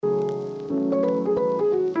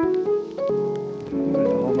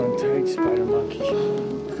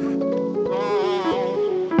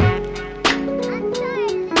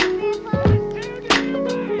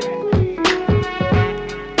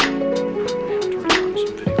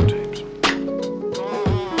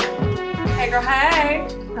Hey,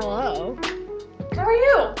 Hello. how are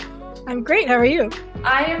you? I'm great. How are you?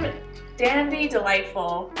 I am dandy,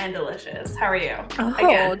 delightful, and delicious. How are you? Oh,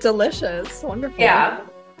 Again. delicious. Wonderful. Yeah.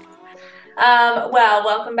 Well,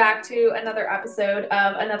 welcome back to another episode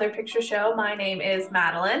of Another Picture Show. My name is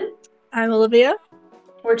Madeline. I'm Olivia.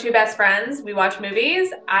 We're two best friends. We watch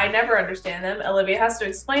movies. I never understand them. Olivia has to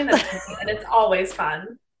explain them to me, and it's always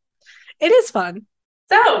fun. It is fun.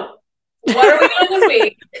 So, what are we doing this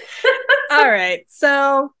week? All right.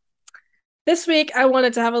 So this week I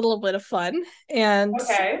wanted to have a little bit of fun, and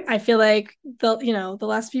Okay. I feel like the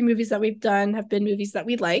last few movies that we've done have been movies that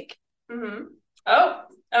we like. Mm-hmm.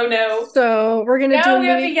 Oh no. So we're gonna do a No, we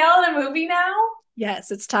have to movie. yell at a movie now?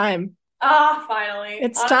 Yes, it's time. Ah, finally.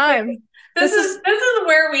 It's Honestly, time. this This is is this is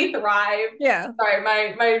where we thrive. yeah. Sorry,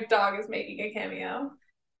 my dog is making a cameo.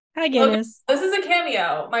 Hi, Look, Guinness. this is a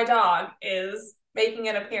cameo. My dog is making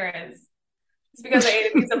an appearance. It's because I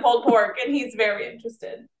ate a piece of pulled pork and he's very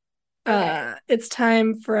interested. Okay. It's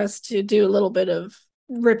time for us to do a little bit of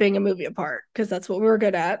ripping a movie apart because that's what we're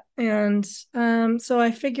good at. And so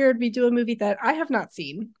I figured we do a movie that I have not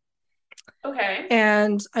seen, Okay.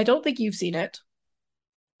 and I don't think you've seen it,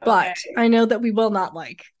 Okay. but I know that we will not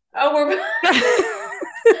like. Oh,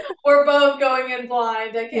 we're both going in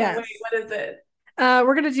blind. I can't wait. Yes. What is it?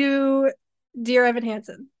 We're gonna do Dear Evan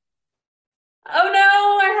Hansen. Oh no,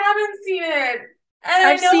 I haven't seen it. And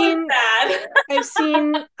I I've know it's seen bad. I've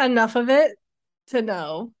seen enough of it to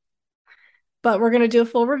know, but we're gonna do a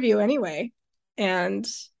full review anyway. And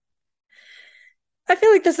I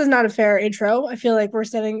feel like this is not a fair intro. I feel like we're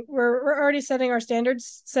already setting our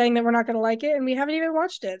standards, saying that we're not going to like it, and we haven't even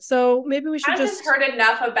watched it. So maybe we should I've just just heard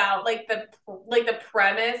enough about like the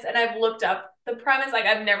premise, and I've looked up the premise. Like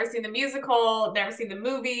I've never seen the musical, never seen the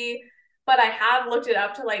movie, but I have looked it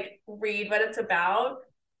up to like read what it's about.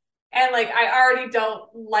 And like I already don't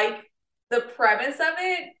like the premise of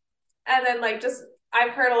it. And then like just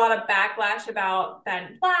I've heard a lot of backlash about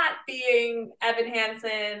Ben Platt being Evan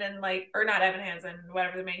Hansen and like or not Evan Hansen,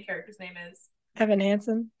 whatever the main character's name is. Evan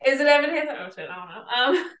Hansen. Is it Evan Hansen? Oh shit, I don't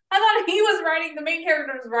know. I thought he was writing the main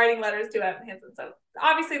character was writing letters to Evan Hansen. So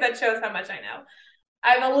obviously that shows how much I know.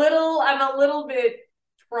 I'm a little bit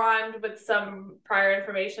primed with some prior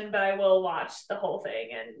information, but I will watch the whole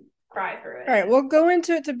thing and cry through All right, it. we'll go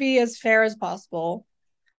into it to be as fair as possible.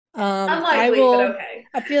 I Unlikely, but will. okay.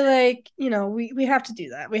 I feel like we have to do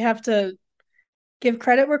that. We have to give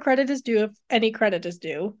credit where credit is due, if any credit is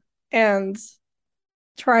due, and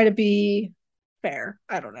try to be fair.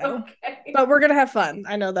 I don't know, Okay. but we're gonna have fun.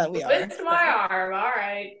 I know that we are. Twist my So. arm. All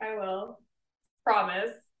right, I will.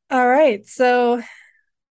 Promise. All right, so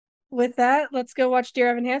with that, let's go watch Dear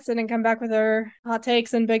Evan Hansen and come back with our hot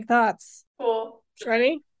takes and big thoughts. Cool.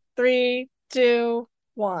 Ready? Three, two,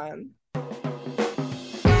 one.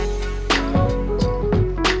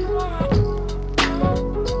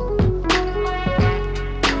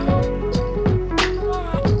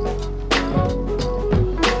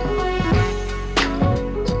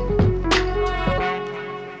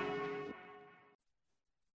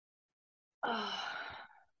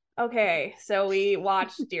 Okay, so we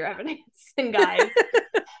watched Dear Evan Hansen, guys.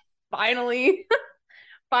 Finally,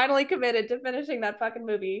 finally committed to finishing that fucking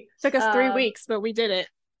movie. Took us 3 weeks, but we did it.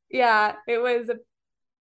 Yeah, it was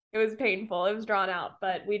painful. It was drawn out,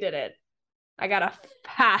 but we did it. I got a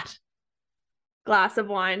fat glass of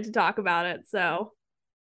wine to talk about it, so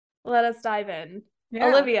let us dive in. Yeah.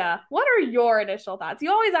 Olivia, what are your initial thoughts?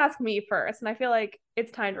 You always ask me first, and I feel like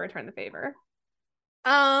it's time to return the favor.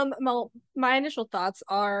 Well, my initial thoughts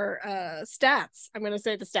are stats. I'm gonna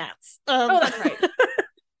say the stats. Oh, that's right.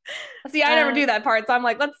 See, I never do that part, so I'm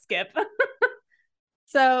like, let's skip.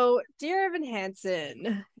 So, Dear Evan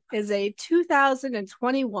Hansen is a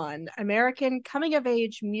 2021 American coming of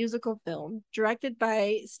age musical film directed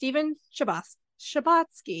by Steven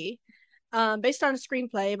Shabatsky, based on a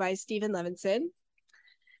screenplay by Stephen Levinson.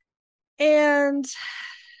 And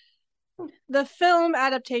the film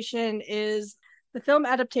adaptation is the film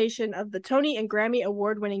adaptation of the Tony and Grammy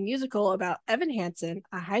Award winning musical about Evan Hansen,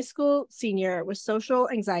 a high school senior with social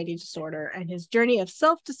anxiety disorder, and his journey of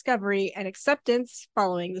self discovery and acceptance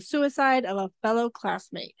following the suicide of a fellow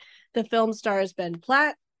classmate. The film stars Ben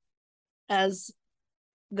Platt as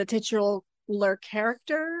the titular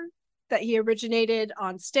character that he originated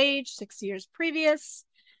on stage 6 years previous.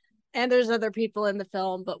 And there's other people in the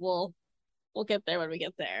film, but we'll get there when we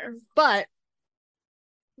get there. But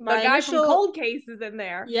The guy from Cold Case is in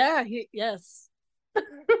there. Yeah, yes.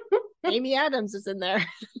 Amy Adams is in there.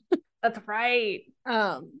 That's right.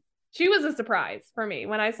 She was a surprise for me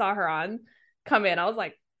when I saw her on come in. I was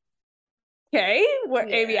like, okay,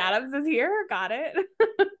 Amy Adams is here. Got it.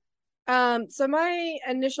 So my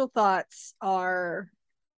initial thoughts are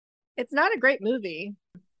it's not a great movie.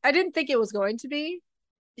 I didn't think it was going to be.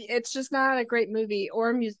 It's just not a great movie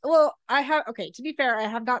or music. Well, I have okay, to be fair, I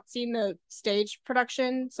have not seen the stage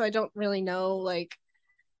production, so I don't really know like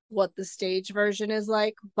what the stage version is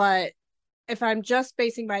like, but if I'm just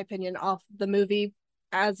basing my opinion off the movie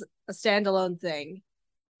as a standalone thing,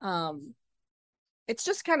 um it's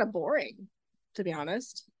just kind of boring, to be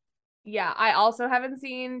honest. Yeah, I also haven't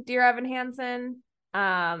seen Dear Evan Hansen,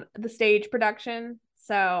 the stage production,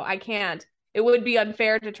 so I can't. It would be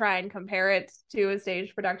unfair to try and compare it to a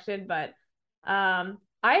stage production, but I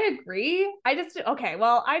agree. I just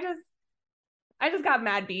got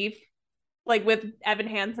mad beef like with Evan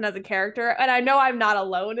Hansen as a character, and I know I'm not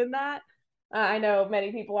alone in that. I know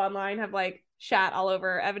many people online have like shat all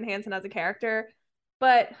over Evan Hansen as a character,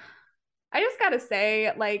 but I just gotta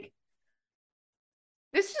say, like,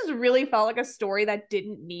 this just really felt like a story that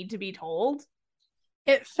didn't need to be told.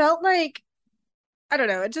 It felt like I don't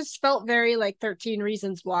know, it just felt very like 13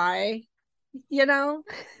 Reasons Why, you know?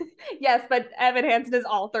 Yes, but Evan Hansen is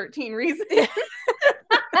all 13 reasons. It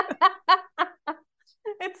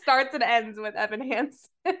starts and ends with Evan Hansen.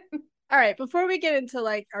 All right, before we get into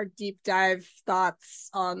like our deep dive thoughts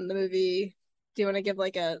on the movie, do you want to give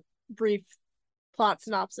like a brief plot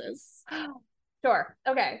synopsis? Sure.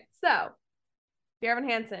 Okay. So, Dear Evan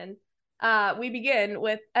Hansen, we begin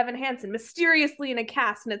with Evan Hansen mysteriously in a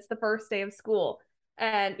cast, and it's the first day of school.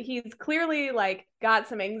 And he's clearly like got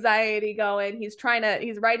some anxiety going. He's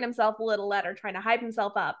writing himself a little letter, trying to hype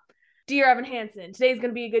himself up. Dear Evan Hansen, today's going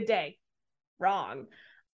to be a good day. Wrong.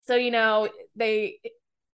 So, they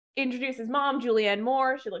introduce his mom, Julianne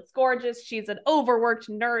Moore. She looks gorgeous. She's an overworked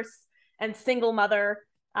nurse and single mother.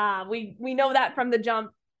 We know that from the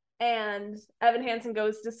jump. And Evan Hansen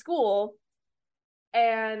goes to school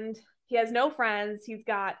and he has no friends. He's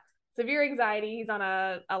got severe anxiety. He's on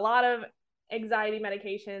a lot of anxiety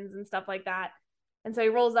medications and stuff like that. And so he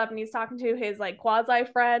rolls up and he's talking to his like quasi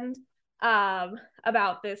friend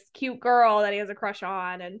about this cute girl that he has a crush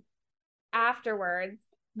on. And afterwards,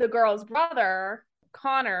 the girl's brother,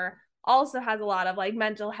 Connor, also has a lot of like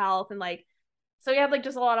mental health and like, so he had like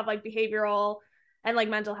just a lot of like behavioral and like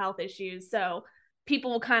mental health issues. So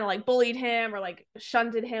people kind of like bullied him or like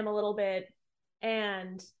shunted him a little bit.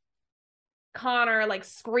 And Connor like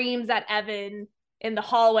screams at Evan in the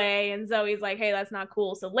hallway, and Zoe's like, hey, that's not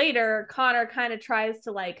cool. So later, Connor kind of tries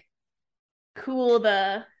to like cool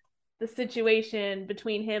the situation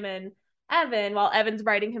between him and Evan while Evan's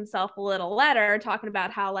writing himself a little letter talking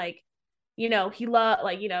about how like,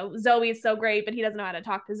 Zoe is so great, but he doesn't know how to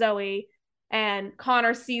talk to Zoe. And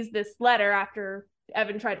Connor sees this letter after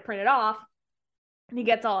Evan tried to print it off, and he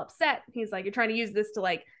gets all upset. He's like, you're trying to use this to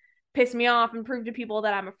like piss me off and prove to people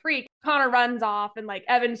that I'm a freak. Connor runs off, and like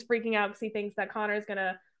Evan's freaking out because he thinks that Connor's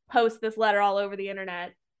gonna post this letter all over the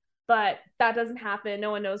internet. But that doesn't happen.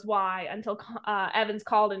 No one knows why until Evan's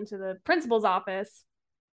called into the principal's office.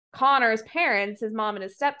 Connor's parents, his mom and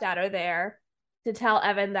his stepdad, are there to tell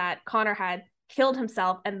Evan that Connor had killed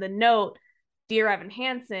himself, and the note, Dear Evan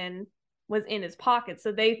Hansen, was in his pocket.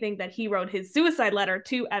 So they think that he wrote his suicide letter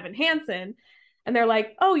to Evan Hansen. And they're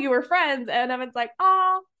like, oh, you were friends. And Evan's like,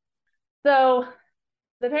 oh. So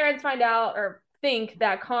the parents find out or think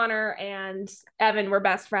that Connor and Evan were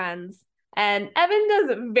best friends. And Evan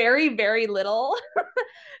does very, very little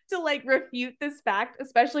to like refute this fact,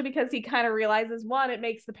 especially because he kind of realizes one, it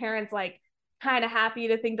makes the parents like kind of happy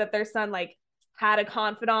to think that their son like had a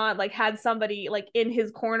confidant, like had somebody like in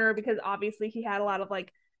his corner, because obviously he had a lot of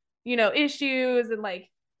like, issues and like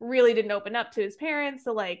really didn't open up to his parents.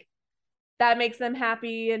 So like that makes them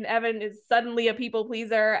happy. And Evan is suddenly a people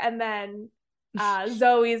pleaser. And then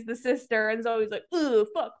Zoe's the sister, and Zoe's like, "Ugh,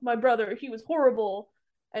 fuck my brother, he was horrible,"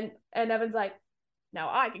 and Evan's like, "Now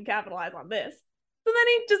I can capitalize on this." So then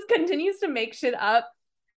he just continues to make shit up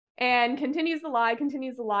and continues to lie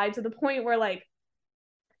to the point where like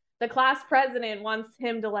the class president wants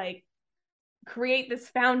him to like create this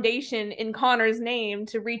foundation in Connor's name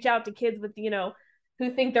to reach out to kids with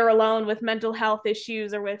who think they're alone with mental health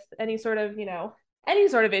issues or with any sort of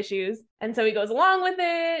issues. And so he goes along with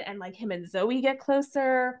it, and like him and Zoe get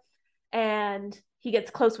closer, and he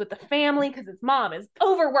gets close with the family because his mom is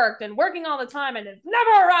overworked and working all the time and is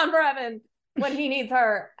never around for Evan when he needs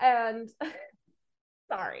her. And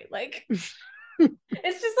sorry, like it's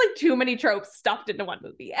just like too many tropes stuffed into one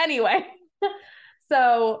movie. Anyway,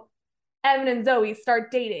 so Evan and Zoe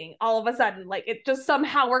start dating all of a sudden. Like it just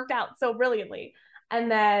somehow worked out so brilliantly. And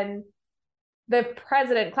then the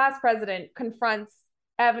class president confronts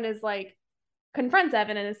Evan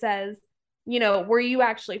and it says, were you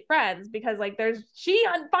actually friends? Because like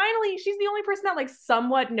finally she's the only person that like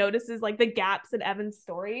somewhat notices like the gaps in Evan's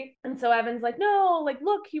story. And so Evan's like, no, like,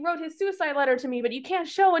 look, he wrote his suicide letter to me, but you can't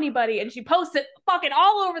show anybody. And she posts it fucking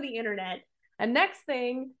all over the internet. And next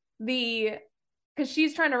thing, because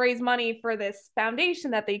she's trying to raise money for this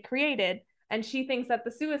foundation that they created, and she thinks that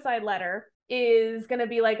the suicide letter is going to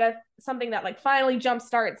be like something that like finally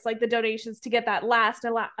jumpstarts like the donations to get that last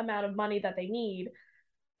amount of money that they need.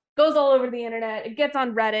 Goes all over the internet. It gets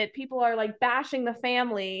on Reddit. People are like bashing the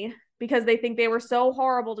family because they think they were so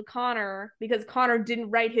horrible to Connor because Connor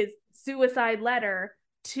didn't write his suicide letter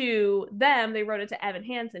to them. They wrote it to Evan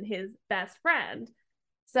Hansen, his best friend.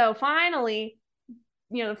 So finally,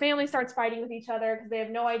 the family starts fighting with each other because they have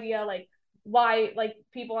no idea like why like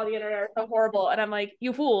people on the internet are so horrible. And I'm like,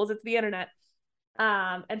 you fools, it's the internet.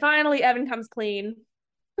 And finally Evan comes clean.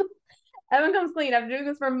 Evan comes clean after doing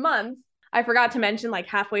this for months. I forgot to mention, like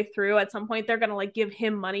halfway through, at some point, they're going to like give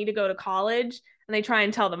him money to go to college. And they try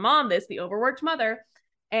and tell the mom this, the overworked mother.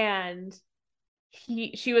 And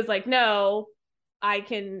she was like, no, I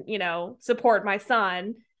can, support my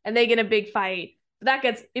son. And they get a big fight. That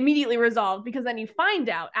gets immediately resolved because then you find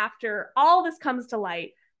out after all this comes to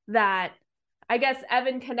light that I guess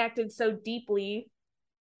Evan connected so deeply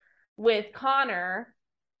with Connor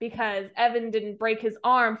because Evan didn't break his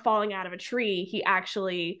arm falling out of a tree. He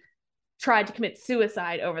actually tried to commit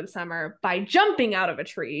suicide over the summer by jumping out of a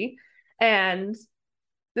tree. And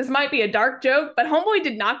this might be a dark joke, but homeboy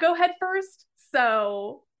did not go head first.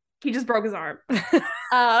 So he just broke his arm.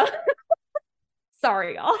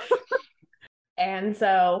 Sorry, y'all. And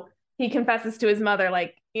so he confesses to his mother,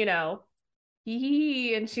 like, and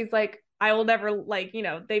she's like, I will never, like,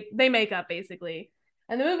 they make up basically.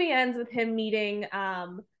 And the movie ends with him meeting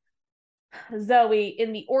Zoe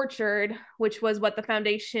in the orchard, which was what the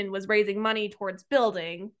foundation was raising money towards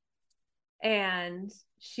building. And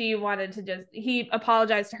she wanted to he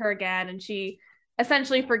apologized to her again, and she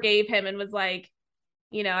essentially forgave him and was like,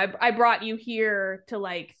 I brought you here to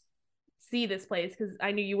like see this place because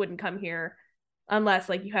I knew you wouldn't come here unless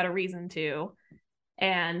like you had a reason to.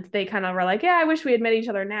 And they kind of were like, yeah, I wish we had met each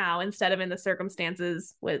other now instead of in the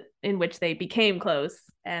circumstances in which they became close.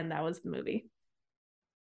 And that was the movie.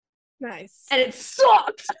 Nice. And it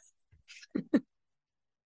sucked.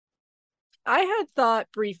 I had thought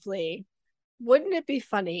briefly, wouldn't it be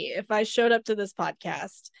funny if I showed up to this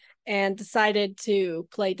podcast and decided to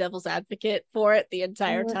play devil's advocate for it the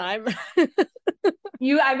entire time?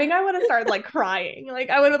 I think I would have started like crying. Like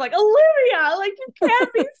I would have like, Olivia, like you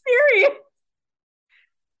can't be serious.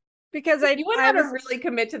 Because you would have to really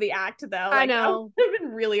commit to the act though. Like, I know. It would have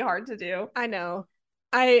been really hard to do. I know.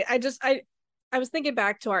 I was thinking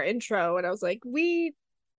back to our intro and I was like, we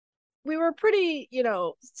were pretty,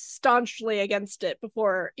 staunchly against it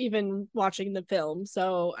before even watching the film.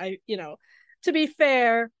 So to be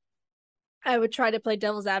fair, I would try to play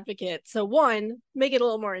devil's advocate. So one, make it a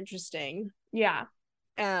little more interesting. Yeah.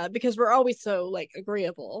 Because we're always so like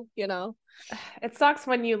agreeable, It sucks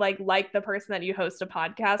when you like the person that you host a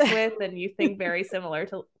podcast with and you think very similarly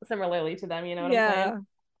to them, you know what I'm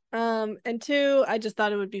saying? And two, I just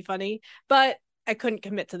thought it would be funny, but I couldn't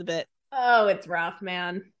commit to the bit. Oh, it's rough,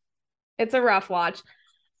 man. It's a rough watch.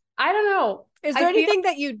 I don't know. Is there anything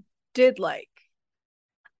that you did like?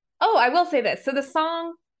 Oh, I will say this. So the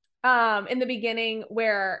song in the beginning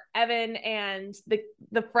where Evan and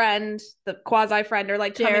the friend, the quasi friend, are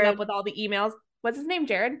like coming up with all the emails. What's his name?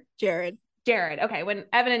 Jared. Okay, when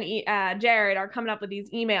Evan and Jared are coming up with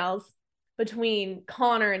these emails between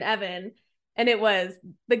Connor and Evan, and it was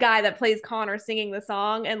the guy that plays Connor singing the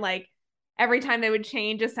song, and like every time they would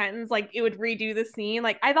change a sentence, like it would redo the scene.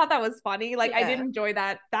 Like I thought that was funny. Like I did enjoy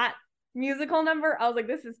that musical number. I was like,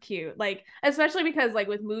 this is cute. Like especially because like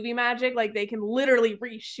with movie magic, like they can literally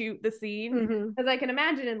reshoot the scene. Because I can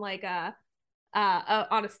imagine in like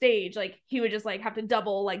on a stage, like he would just like have to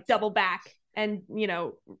double back and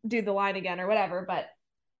do the line again or whatever. But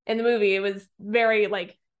in the movie, it was very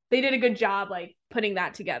like they did a good job like putting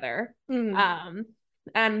that together.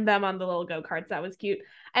 And them on the little go-karts. That was cute.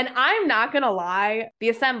 And I'm not gonna lie, the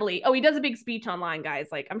assembly. Oh, he does a big speech online, guys.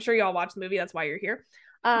 Like I'm sure you all watch the movie. That's why you're here.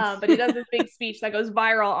 But he does this big speech that goes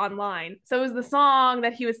viral online. So it was the song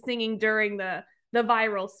that he was singing during the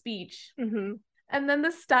viral speech. And then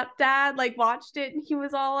the stepdad like watched it and he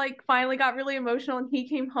was all like finally got really emotional and he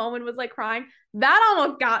came home and was like crying. That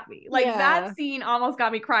almost got me. Like that scene almost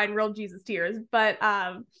got me crying real Jesus tears. But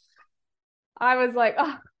I was like,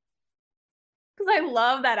 oh, because I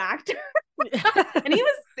love that actor. And he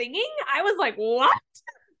was singing. I was like, what?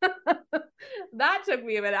 That took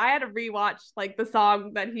me a minute. I had to rewatch like the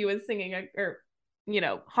song that he was singing or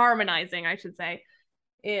harmonizing, I should say,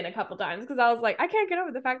 in a couple times, because I was like, I can't get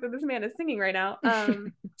over the fact that this man is singing right now.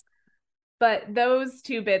 But those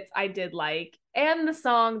two bits I did like, and the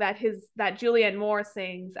song that Julianne Moore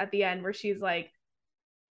sings at the end, where she's like,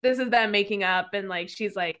 this is them making up, and like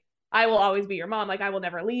she's like, I will always be your mom, like I will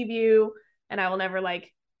never leave you, and I will never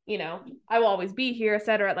I will always be here,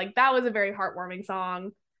 etc. Like that was a very heartwarming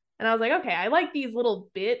song. And I was like, okay, I like these little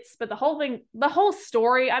bits, but the whole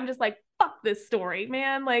story, I'm just like, fuck this story,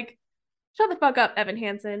 man. Like, shut the fuck up, Evan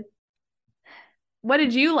Hansen. What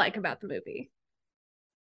did you like about the movie?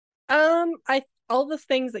 I all the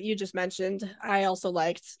things that you just mentioned, I also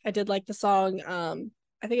liked. I did like the song.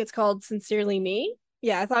 I think it's called "Sincerely Me."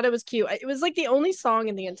 Yeah, I thought it was cute. It was like the only song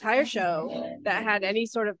in the entire show that had any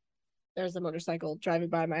sort of. There's a motorcycle driving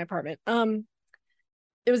by my apartment.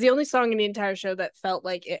 It was the only song in the entire show that felt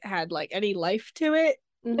like it had like any life to it.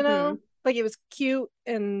 Mm-hmm. Like it was cute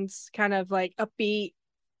and kind of like upbeat,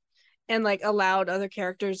 and like allowed other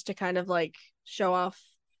characters to kind of like show off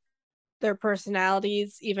their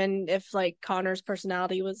personalities, even if like Connor's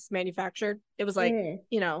personality was manufactured. It was like,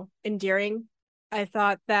 endearing. I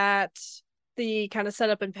thought that the kind of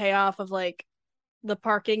setup and payoff of like the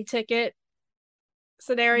parking ticket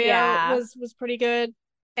scenario was pretty good.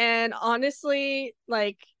 And honestly,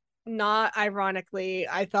 like not ironically,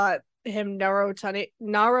 I thought him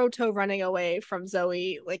Naruto running away from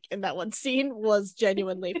Zoe like in that one scene was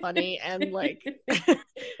genuinely funny and like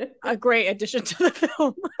a great addition to the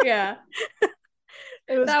film. Yeah.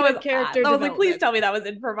 It was that good character. I was like, please tell me that was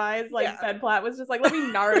improvised. Like Ben Platt was just like, let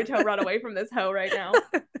me Naruto run away from this hoe right now.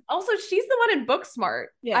 Also, she's the one in Booksmart.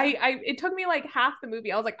 Yeah. It took me like half the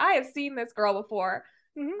movie. I was like, I have seen this girl before.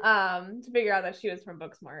 To figure out that she was from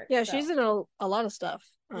Booksmart. Yeah, so. She's in a lot of stuff.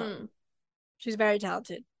 She's very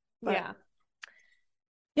talented.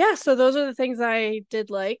 Yeah, so those are the things I did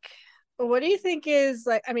like. What do you think is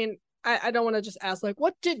like, I mean, I don't want to just ask like,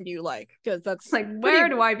 what didn't you like? Because that's like, where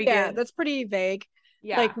do I begin? Yeah, that's pretty vague.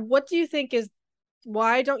 Yeah. Like, what do you think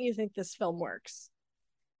why don't you think this film works?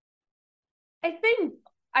 I think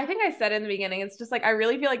I said in the beginning, it's just like, I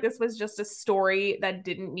really feel like this was just a story that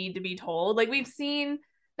didn't need to be told. Like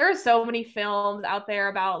there are so many films out there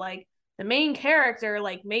about like the main character,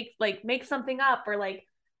 like make something up, or like,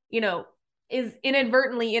 is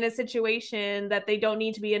inadvertently in a situation that they don't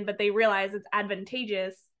need to be in, but they realize it's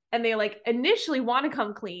advantageous. And they like initially want to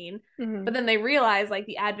come clean, but then they realize like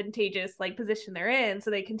the advantageous like position they're in.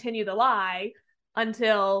 So they continue the lie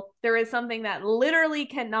until there is something that literally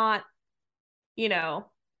cannot,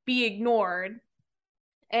 be ignored,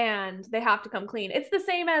 and they have to come clean. It's the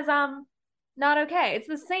same as Not Okay. It's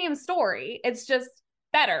the same story. It's just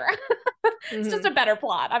better. It's just a better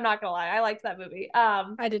plot. I'm not gonna lie. I liked that movie.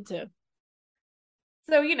 I did too.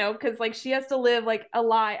 So, because like she has to live like a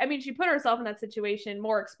lie. I mean, she put herself in that situation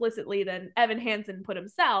more explicitly than Evan Hansen put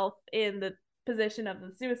himself in the position of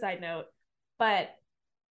the suicide note. But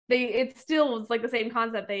it still was like the same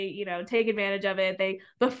concept. They, take advantage of it. They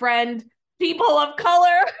befriend people of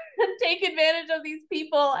color and take advantage of these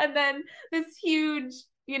people. And then this huge,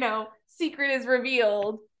 secret is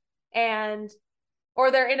revealed,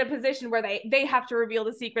 or they're in a position where they have to reveal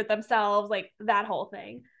the secret themselves, like that whole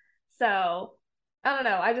thing. So I don't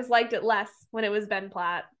know. I just liked it less when it was Ben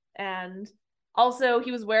Platt. And also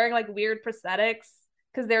he was wearing like weird prosthetics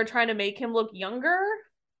because they were trying to make him look younger.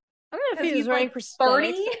 I don't know if he was wearing like prosthetics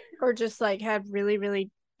 30 or just like had really,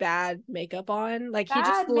 really bad makeup on. Like he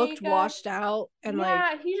just looked washed out, and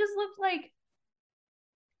he just looked like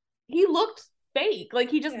he looked fake. Like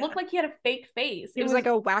he just looked like he had a fake face. It was like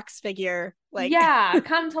a wax figure. Like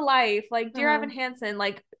come to life. Like dear Evan Hansen,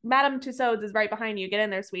 like Madame Tussauds is right behind you. Get in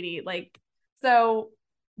there, sweetie. Like, so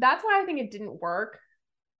that's why I think it didn't work.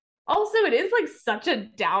 Also, it is like such a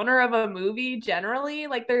downer of a movie generally.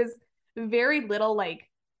 Like there's very little like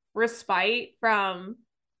respite from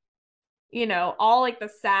all like the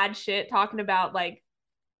sad shit talking about like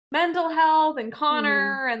mental health and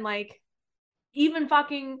Connor, and like even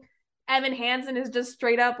fucking Evan Hansen is just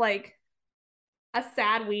straight up like a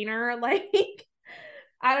sad wiener. Like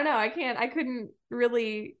I don't know, I couldn't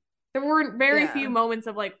really, there weren't very few moments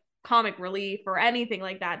of like comic relief or anything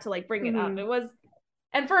like that to like bring it up. It was,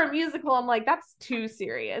 and for a musical, I'm like, that's too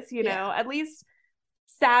serious, at least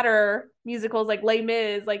sadder musicals like Les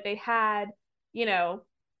Mis, like they had the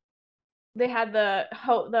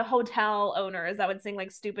hotel owners that would sing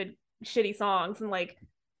like stupid shitty songs, and like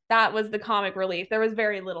that was the comic relief. There was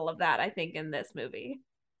very little of that, I think, in this movie.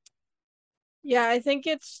 Yeah, I think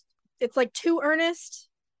it's like too earnest,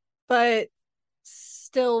 but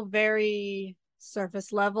still very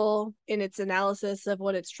surface level in its analysis of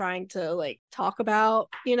what it's trying to like talk about.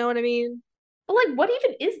 You know what I mean? But like, what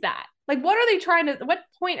even is that? Like, what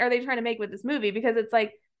point are they trying to make with this movie? Because it's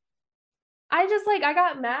like, I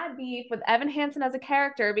got mad beef with Evan Hansen as a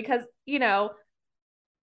character because,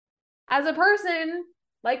 as a person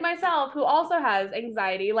like myself who also has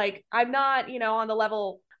anxiety, like I'm not, on the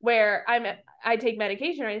level where I take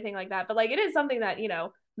medication or anything like that, but like it is something that,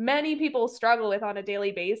 many people struggle with on a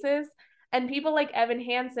daily basis. And people like Evan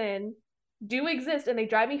Hansen do exist and they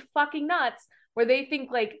drive me fucking nuts where they think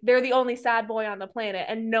like they're the only sad boy on the planet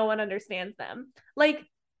and no one understands them. Like,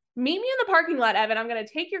 meet me in the parking lot, Evan. I'm going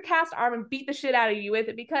to take your cast arm and beat the shit out of you with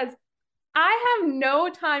it because I have no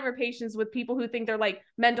time or patience with people who think they're like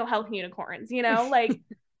mental health unicorns, Like,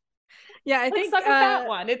 yeah, I like think suck a fat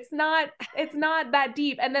one. It's not that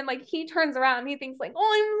deep. And then like he turns around and he thinks like,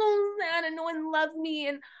 oh, I'm so sad and no one loves me.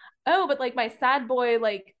 And oh, but like my sad boy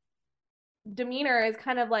like demeanor is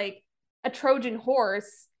kind of like a Trojan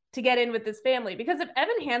horse to get in with this family. Because if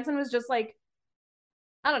Evan Hansen was just like,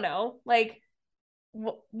 I don't know, like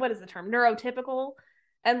what is the term? Neurotypical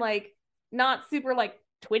and like not super like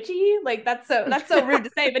twitchy. Like that's so rude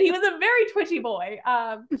to say, but he was a very twitchy boy.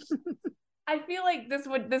 I feel like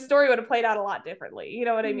this story would have played out a lot differently. You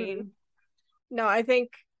know what I mean? No, I think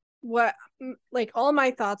what like all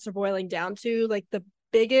my thoughts are boiling down to like the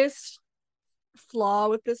biggest flaw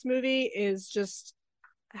with this movie is just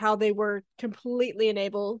how they were completely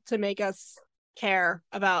unable to make us care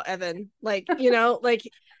about Evan. Like, like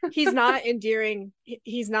he's not endearing.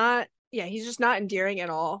 He's not, yeah, he's just not endearing at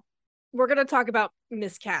all. We're going to talk about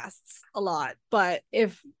miscasts a lot, but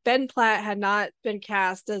if Ben Platt had not been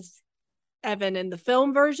cast as Evan in the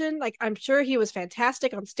film version, like I'm sure he was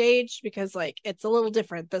fantastic on stage because like it's a little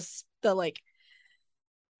different. The like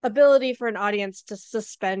ability for an audience to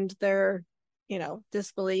suspend their,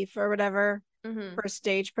 disbelief or whatever for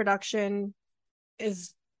stage production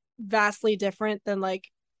is vastly different than like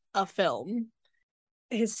a film.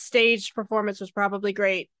 His stage performance was probably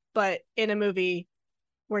great, but in a movie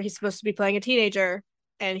where he's supposed to be playing a teenager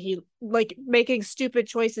and he like making stupid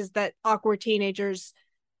choices that awkward teenagers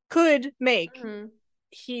could make,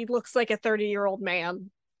 he looks like a 30-year-old man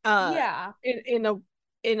Yeah.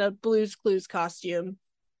 in a Blue's Clues costume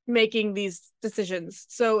making these decisions.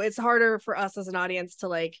 So it's harder for us as an audience to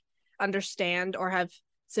like understand or have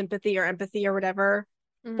sympathy or empathy or whatever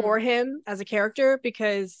for him as a character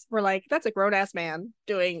because we're like, that's a grown-ass man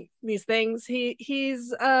doing these things.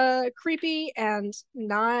 He's creepy and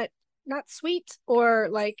not sweet or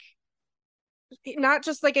like not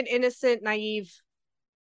just like an innocent naive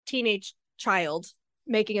teenage child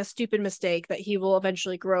making a stupid mistake that he will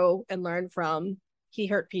eventually grow and learn from. He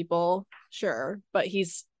hurt people, sure, but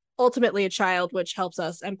he's ultimately a child, which helps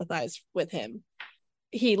us empathize with him.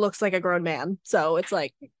 He looks like a grown man, so it's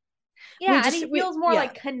like, yeah, and he feels more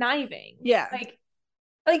like conniving. Yeah,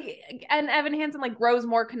 and Evan Hansen like grows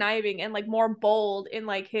more conniving and like more bold in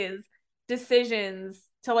like his decisions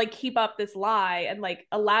to like keep up this lie and like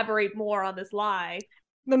elaborate more on this lie.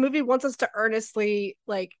 The movie wants us to earnestly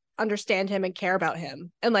like understand him and care about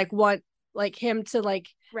him and like want like him to like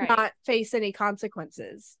not face any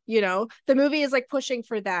consequences. The movie is like pushing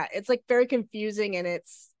for that. It's like very confusing, and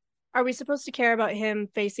it's, are we supposed to care about him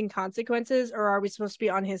facing consequences or are we supposed to be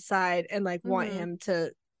on his side and like want him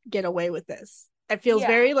to get away with this? It feels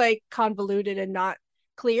very like convoluted and not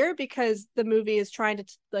clear because the movie is trying to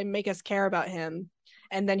like make us care about him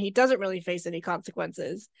and then he doesn't really face any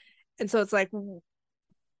consequences, and so it's like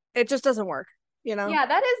it just doesn't work. Yeah,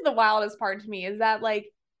 that is the wildest part to me, is that like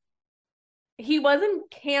he wasn't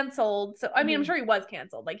canceled. So I mean, I'm sure he was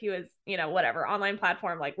canceled, like he was, whatever, online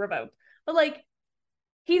platform like revoked, but like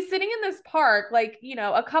he's sitting in this park like,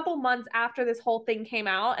 a couple months after this whole thing came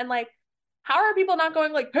out, and like how are people not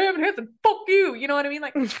going like, hey, Evan Hansen, fuck you, you know what I mean?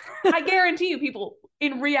 Like I guarantee you people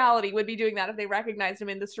in reality would be doing that if they recognized him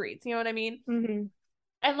in the streets, you know what I mean?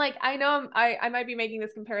 And like I know I might be making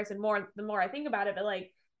this comparison more the more I think about it, but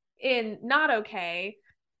like in Not Okay,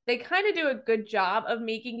 they kind of do a good job of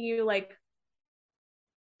making you like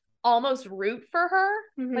almost root for her,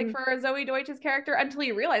 like for Zoe Deutsch's character, until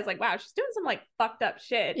you realize like, wow, she's doing some like fucked up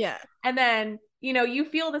shit. Yeah. And then, you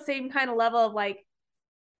feel the same kind of level of like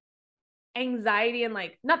anxiety, and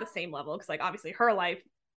like not the same level because like obviously her life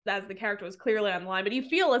as the character was clearly on the line, but you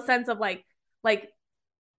feel a sense of like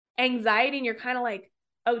anxiety, and you're kind of like,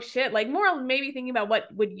 oh shit, like more maybe thinking about what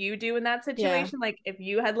would you do in that situation, like if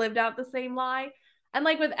you had lived out the same lie. And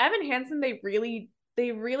like with Evan Hansen, they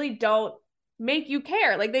really don't make you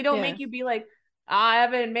care. Like they don't make you be like,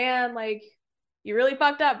 Evan, man, like you really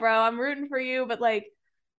fucked up, bro, I'm rooting for you, but like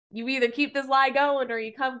you either keep this lie going or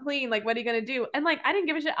you come clean, like what are you gonna do? And like I didn't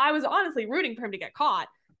give a shit. I was honestly rooting for him to get caught,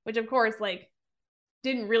 which of course like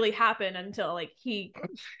didn't really happen until like he,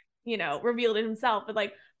 you know, revealed it himself. But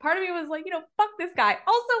like part of me was like, you know, fuck this guy.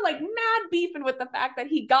 Also like mad beefing with the fact that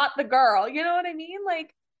he got the girl. You know what I mean?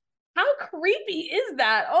 Like, how creepy is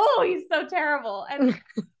that? Oh, he's so terrible. And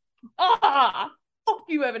fuck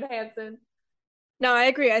you, Evan Hansen. No, I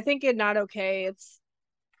agree. I think in Not Okay, it's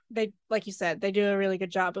they, like you said, they do a really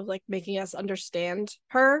good job of like making us understand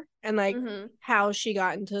her and like how she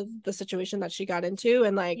got into the situation that she got into.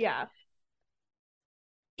 And like, yeah,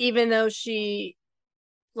 even though she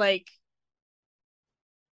like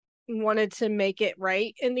wanted to make it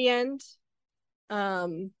right in the end,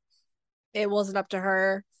 um it wasn't up to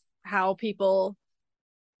her how people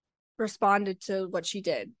responded to what she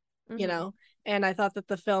did, you know. And I thought that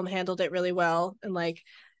the film handled it really well and like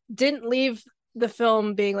didn't leave the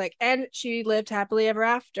film being like, and she lived happily ever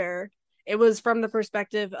after. It was from the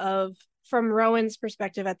perspective of, from Rowan's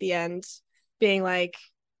perspective at the end, being like,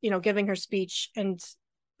 you know, giving her speech and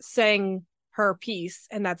saying her piece,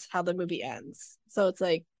 and that's how the movie ends. So it's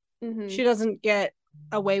like, she doesn't get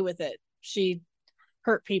away with it. She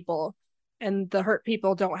hurt people, and the hurt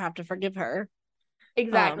people don't have to forgive her.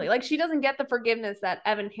 Exactly. Like she doesn't get the forgiveness that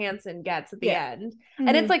Evan Hansen gets at the end.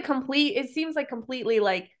 And it's like it seems like completely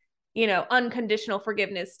like, you know, unconditional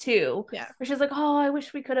forgiveness too. Yeah. Where she's like, oh, I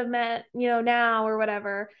wish we could have met, you know, now or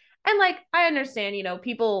whatever. And like, I understand, you know,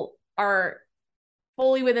 people are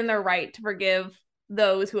fully within their right to forgive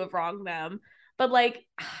those who have wronged them. But like,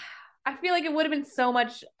 I feel like it would have been so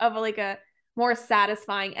much of like a more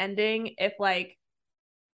satisfying ending if like,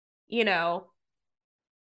 you know,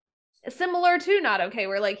 similar to Not Okay,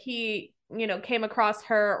 where like he, you know, came across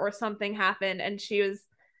her or something happened and he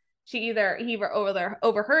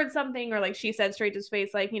overheard something or like she said straight to his face,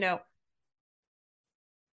 like, you know,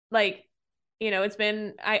 like, you know, it's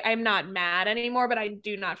been, I'm not mad anymore, but I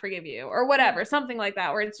do not forgive you or whatever, something like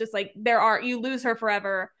that, where it's just like you lose her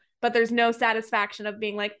forever, but there's no satisfaction of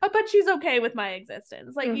being like, oh, but she's okay with my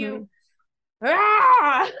existence. Like you, and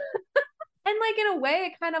like in a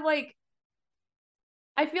way, it kind of like,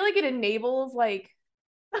 I feel like it enables like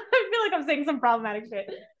I feel like I'm saying some problematic shit.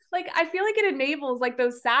 Like I feel like it enables like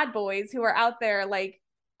those sad boys who are out there like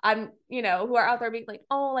who are out there being like,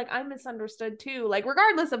 oh, like I'm misunderstood too. Like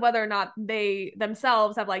regardless of whether or not they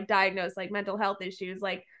themselves have like diagnosed like mental health issues,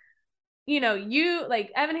 like, you know, you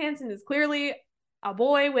like Evan Hansen is clearly a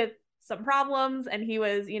boy with some problems and he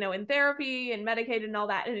was, you know, in therapy and medicated and all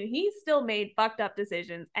that. And he still made fucked up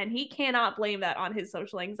decisions and he cannot blame that on his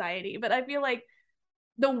social anxiety. But I feel like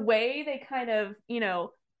the way they kind of, you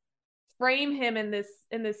know, frame him in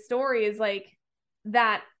this story is like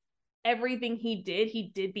that everything he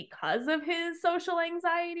did because of his social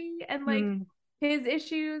anxiety and like his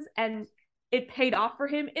issues, and it paid off for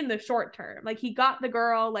him in the short term. Like he got the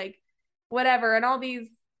girl, like whatever, and all these,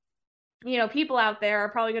 you know, people out there are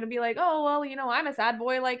probably going to be like, oh well, you know, I'm a sad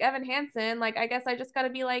boy like Evan Hansen, like I guess I just got to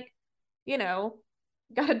be like, you know,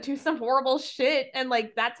 got to do some horrible shit and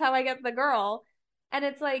like that's how I get the girl. And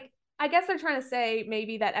it's like, I guess they're trying to say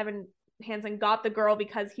maybe that Evan Hansen got the girl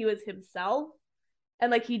because he was himself and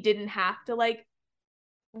like he didn't have to like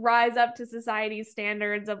rise up to society's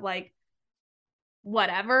standards of like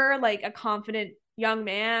whatever, like a confident young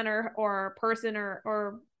man or person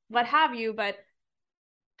or what have you. But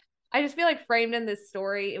I just feel like framed in this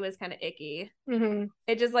story, it was kind of icky.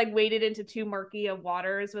 It just like waded into too murky of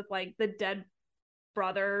waters with like the dead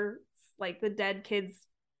brother, like the dead kid's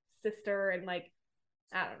sister, and like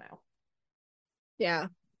I don't know. Yeah,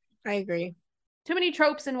 I agree. Too many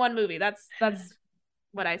tropes in one movie. That's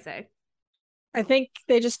what I say. I think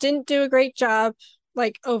they just didn't do a great job,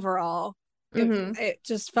 like overall. It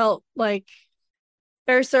just felt like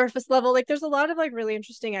very surface level. Like there's a lot of like really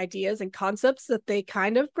interesting ideas and concepts that they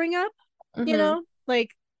kind of bring up, you know, like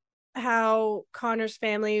how Connor's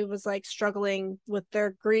family was like struggling with their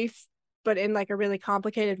grief, but in like a really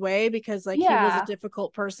complicated way because like he was a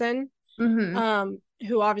difficult person,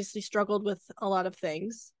 who obviously struggled with a lot of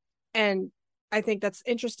things. And I think that's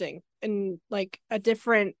interesting and like a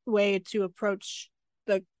different way to approach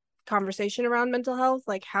the conversation around mental health,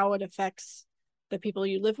 like how it affects the people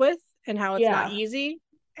you live with and how it's not easy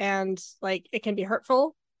and like it can be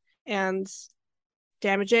hurtful and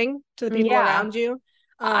damaging to the people around you.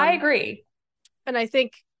 I agree. And I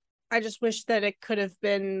think I just wish that it could have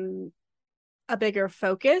been a bigger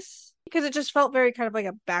focus because it just felt very kind of like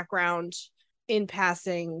a background in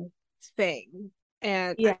passing thing.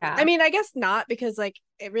 And I mean, I guess not, because like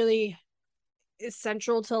it really is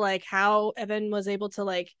central to like how Evan was able to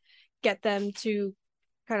like get them to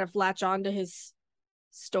kind of latch on to his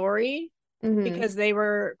story, because they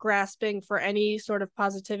were grasping for any sort of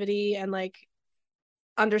positivity and like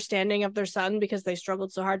understanding of their son because they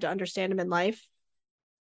struggled so hard to understand him in life.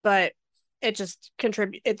 But it just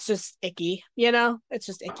it's just icky, you know? It's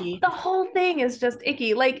just icky. The whole thing is just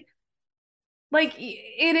icky. Like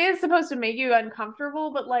it is supposed to make you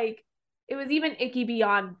uncomfortable, but like it was even icky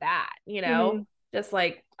beyond that, you know? Mm-hmm. Just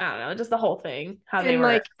like, I don't know, just the whole thing, how they And were.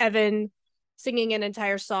 like Evan singing an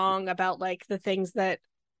entire song about like the things that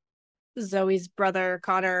Zoe's brother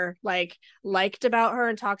Connor like liked about her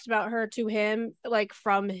and talked about her to him, like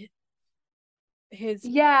from his,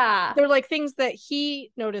 Yeah. they're like things that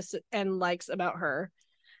he noticed and likes about her,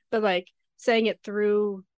 but like saying it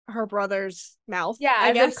through her brother's mouth, Yeah, I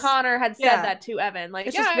as if guess. Connor had said Yeah, that to Evan. Like,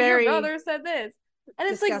 it's just yeah, your very brother said this. And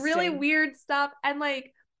it's like really disgusting. weird stuff. And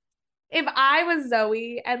like, if I was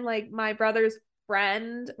Zoe and like my brother's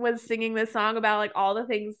friend was singing this song about like all the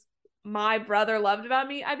things my brother loved about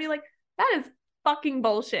me, I'd be like, that is fucking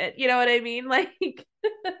bullshit. You know what I mean? Like,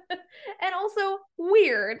 and also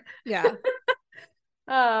weird. Yeah.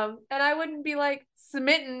 And I wouldn't be like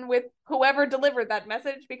smitten with whoever delivered that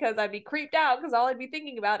message because I'd be creeped out because all I'd be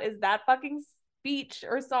thinking about is that fucking speech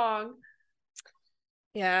or song.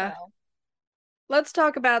 Yeah. So. Let's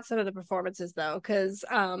talk about some of the performances though, because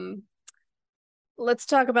let's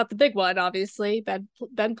talk about the big one, obviously,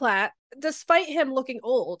 Ben Platt. Despite him looking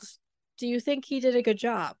old, do you think he did a good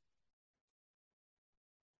job?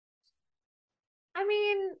 I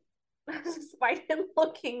mean, despite him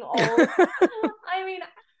looking old, I mean,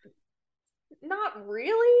 not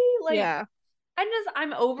really. Like, Yeah.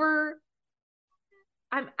 I'm over,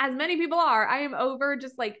 I'm, as many people are, I am over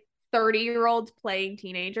just like 30-year-olds playing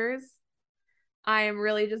teenagers. I am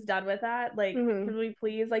really just done with that. Like, Mm-hmm. can we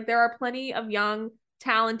please? Like, there are plenty of young,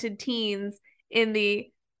 talented teens in the,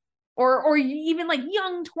 or even like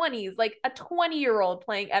young 20s. Like, a 20-year-old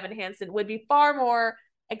playing Evan Hansen would be far more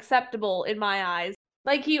acceptable in my eyes.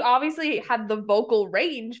 Like, he obviously had the vocal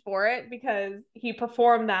range for it because he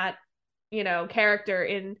performed that, character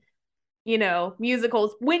in,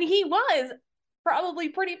 musicals when he was probably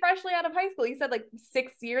pretty freshly out of high school. He said like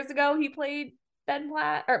 6 years ago he played Ben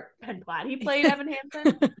Platt. He played Evan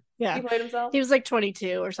Hansen. Yeah. He played himself. He was like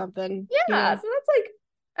 22 or something. Yeah, so that's like,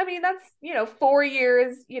 I mean, that's 4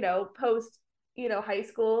 years, post, high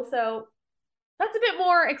school. So that's a bit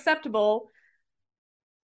more acceptable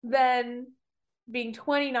than being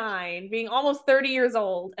 29, being almost 30 years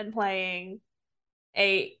old and playing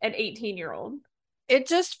an 18-year-old. It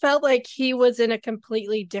just felt like he was in a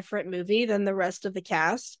completely different movie than the rest of the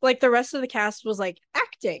cast. Like the rest of the cast was like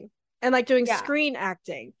acting and like doing Yeah. screen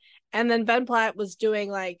acting. And then Ben Platt was doing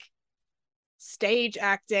like stage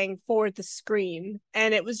acting for the screen.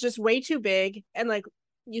 And it was just way too big. And like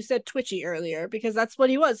you said, twitchy earlier, because that's what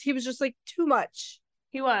he was. He was just like too much.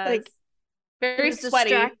 He was Like it very was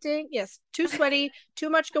sweaty. distracting. Yes, too sweaty, too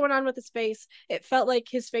much going on with his face. It felt like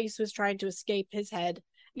his face was trying to escape his head.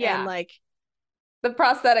 And Yeah. like The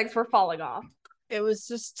prosthetics were falling off. it was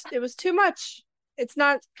too much. It's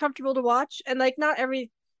not comfortable to watch. And like not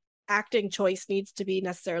every acting choice needs to be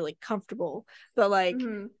necessarily comfortable. But like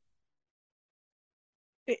Mm-hmm.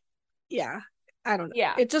 it, yeah, I don't know.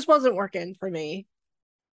 Yeah. It just wasn't working for me.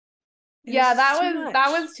 Yeah, that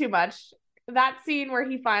Much. was too much. That scene where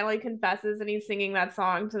he finally confesses and he's singing that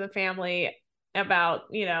song to the family about,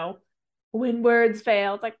 when words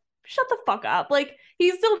fail. It's like, shut the fuck up. Like,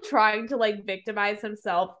 he's still trying to like victimize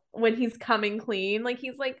himself when he's coming clean. Like,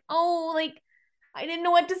 he's like, oh, like, I didn't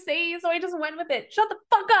know what to say, so I just went with it. Shut the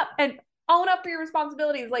fuck up and own up for your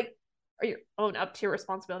responsibilities. Like, or you own up to your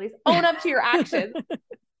responsibilities, own up to your actions.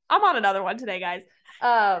 I'm on another one today, guys.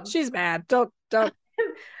 She's mad. Don't.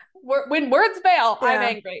 When words fail, Yeah. I'm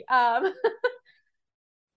angry.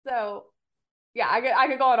 So yeah, I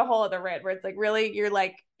could go on a whole other rant where it's like, really, you're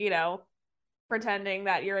like, pretending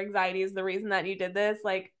that your anxiety is the reason that you did this.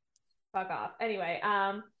 Like, fuck off. Anyway,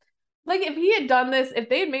 like if he had done this, if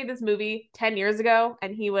they had made this movie 10 years ago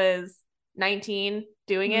and he was 19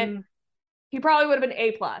 doing it, he probably would have been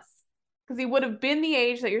A plus because he would have been the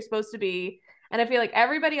age that you're supposed to be. And I feel like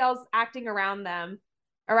everybody else acting around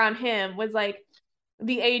him was like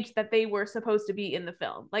the age that they were supposed to be in the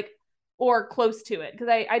film, like, or close to it. Because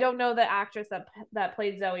I don't know the actress that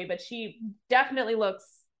played Zoe, but she definitely looks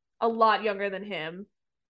a lot younger than him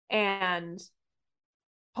and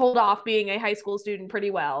pulled off being a high school student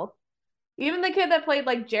pretty well. Even the kid that played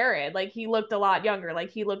like Jared, like he looked a lot younger.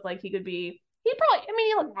 Like he looked like he could be. He probably, I mean,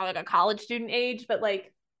 he looked more like a college student age, but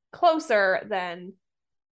like closer than,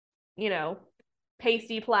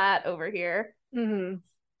 pasty Platt over here. Mm-hmm.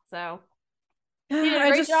 So he did a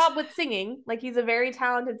great job with singing. Like he's a very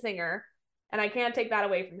talented singer, and I can't take that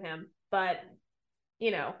away from him. But,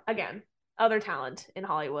 again, other talent in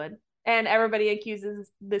Hollywood. And everybody accuses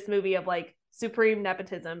this movie of like supreme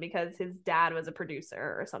nepotism because his dad was a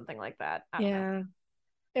producer or something like that. I don't know. Yeah.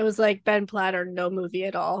 It was like Ben Platt no movie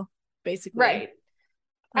at all, basically. Right.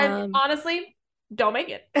 And honestly, don't make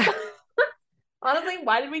it. Honestly,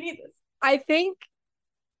 why did we need this? I think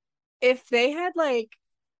if they had like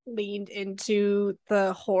leaned into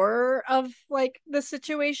the horror of like the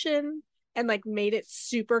situation and like made it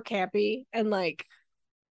super campy and like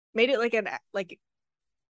made it like an like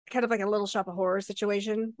kind of like a Little Shop of Horror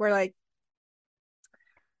situation where like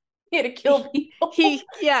He had to kill people.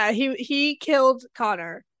 he killed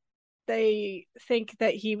Connor. They think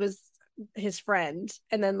that he was his friend,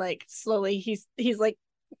 and then like slowly he's like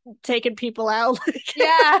taking people out. Like,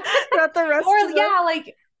 yeah. throughout the rest or of yeah,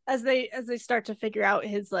 like as they start to figure out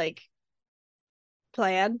his like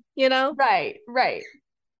plan, you know? right.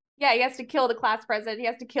 Yeah, he has to kill the class president. He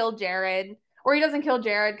has to kill Jared, or he doesn't kill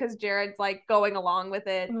Jared because Jared's like going along with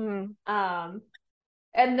it.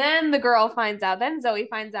 And then the girl finds out. Then Zoe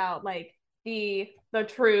finds out like the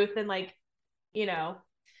truth, and like, you know,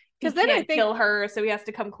 he Because then I can't think kill her, so he has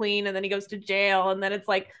to come clean, and then he goes to jail, and then it's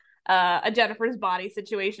like a Jennifer's Body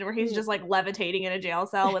situation where he's just like levitating in a jail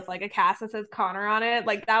cell with like a cast that says Connor on it.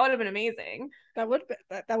 Like that would have been amazing. that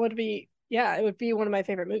would be yeah, it would be one of my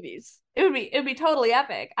favorite movies. It'd be totally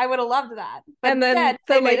epic. I would have loved that. But And then instead,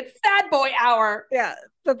 they made it Sad Boy Hour. Yeah,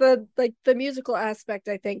 but the like the musical aspect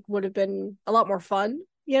I think would have been a lot more fun,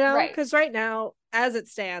 you know? Because right now, as it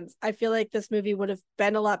stands, I feel like this movie would have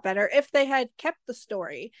been a lot better if they had kept the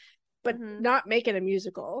story, but not make it a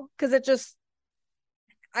musical. Because it just,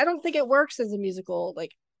 I don't think it works as a musical,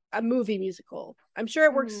 like a movie musical. I'm sure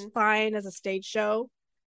it works fine as a stage show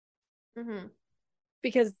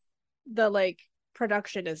because the like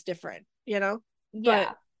production is different, you know?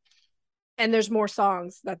 Yeah. And there's more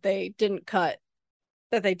songs that they didn't cut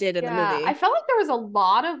that they did in the movie. I felt like there was a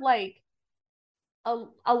lot of like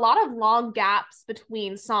a lot of long gaps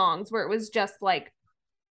between songs where it was just like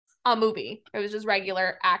a movie. It was just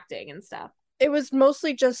regular acting and stuff. It was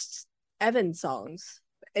mostly just Evan songs.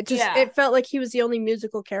 It felt like he was the only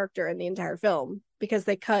musical character in the entire film because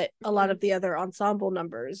they cut a lot of the other ensemble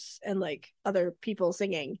numbers and like other people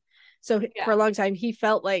singing. So for a long time he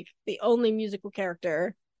felt like the only musical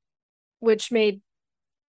character, which made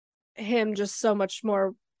him just so much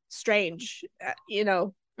more strange, you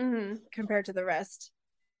know, compared to the rest.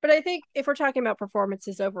 But I think if we're talking about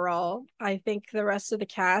performances overall, I think the rest of the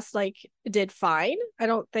cast like did fine. I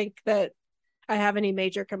don't think that I have any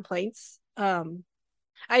major complaints.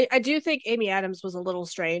 I do think Amy Adams was a little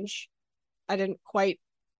strange. I didn't quite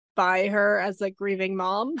buy her as a grieving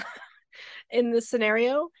mom in this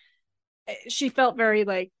scenario. She felt very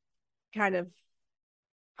like kind of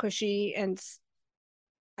pushy, and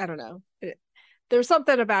I don't know. There was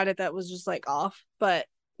something about it that was just like off, but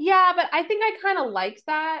yeah, but I think I kind of liked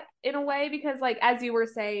that in a way because like as you were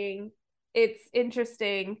saying, it's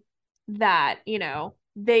interesting that, you know,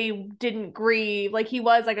 they didn't grieve. Like he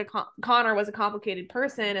was like Connor was a complicated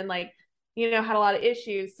person and like, you know, had a lot of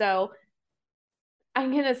issues. So I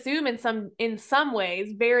can assume in some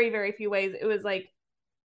ways, very very few ways, it was like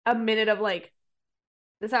a minute of like,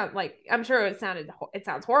 this sounds like, I'm sure it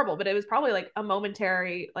sounds horrible, but it was probably like a moment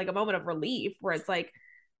of relief where it's like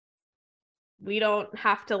we don't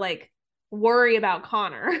have to like worry about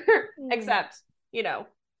Connor except, you know,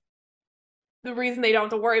 the reason they don't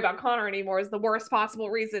have to worry about Connor anymore is the worst possible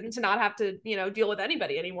reason to not have to, you know, deal with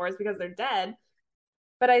anybody anymore is because they're dead.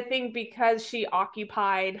 But I think because she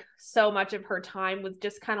occupied so much of her time with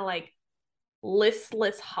just kind of like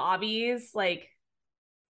listless hobbies, like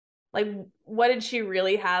what did she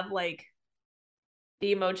really have like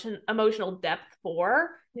the emotional depth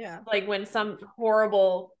for? Yeah. Like when some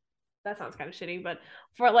horrible, that sounds kind of shitty, but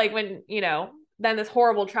for like when, you know, then this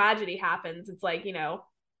horrible tragedy happens, it's like, you know,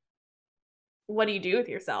 what do you do with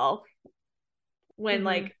yourself when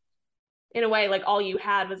like in a way like all you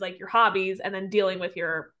had was like your hobbies and then dealing with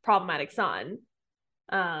your problematic son?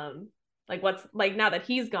 Like what's like now that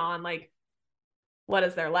he's gone, like what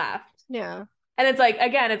is there left? Yeah. And it's like,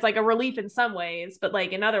 again, it's like a relief in some ways, but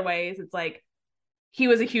like in other ways it's like he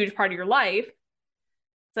was a huge part of your life.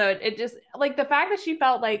 So it just like the fact that she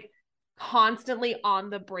felt like constantly on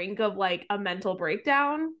the brink of like a mental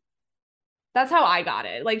breakdown, that's how I got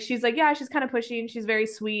it. Like she's like, yeah, she's kind of pushy and she's very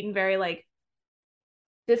sweet and very like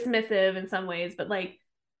dismissive in some ways, but like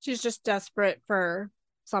she's just desperate for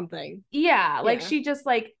something. Yeah, like she just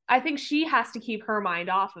like, I think she has to keep her mind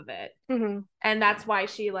off of it. And that's why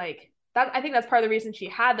she like that. I think that's part of the reason she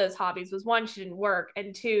had those hobbies was one, she didn't work,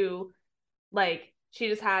 and two, like she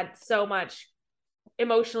just had so much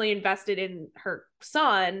emotionally invested in her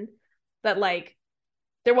son that like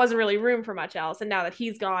there wasn't really room for much else. And now that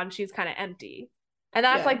he's gone, she's kind of empty. And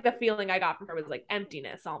that's like the feeling I got from her, was like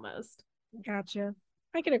emptiness almost. Gotcha.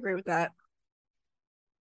 I can agree with that.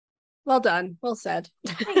 Well done. Well said.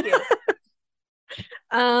 Thank you.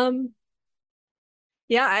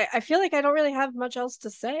 Yeah, I feel like I don't really have much else to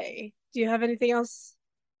say. Do you have anything else?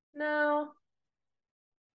 No,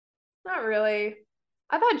 not really.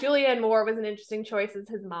 I thought Julianne Moore was an interesting choice as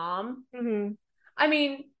his mom. Mm-hmm. I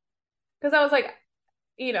mean, because I was like,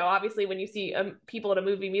 obviously when you see people in a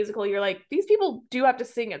movie musical, you're like, these people do have to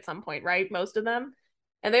sing at some point, right? Most of them.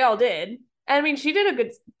 And they all did. And I mean, she did a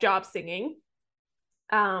good job singing.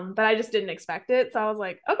 But I just didn't expect it. So I was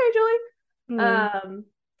like, okay, Julie. Mm-hmm.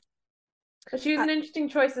 But she was an interesting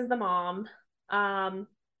choice as the mom. Um,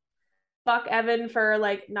 Fuck Evan for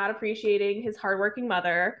like not appreciating his hardworking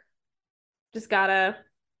mother. Just gotta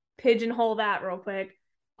pigeonhole that real quick.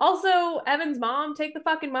 Also, Evan's mom, take the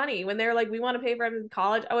fucking money. When they're like, we want to pay for Evan's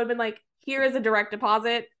college, I would have been like, here is a direct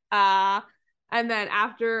deposit. And then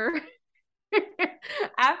after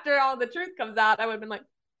after all the truth comes out, I would have been like,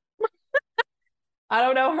 I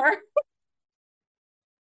don't know her.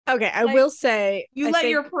 Okay, I will say you let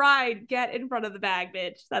your pride get in front of the bag,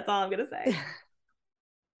 bitch. That's all I'm gonna say.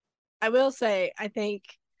 I will say I think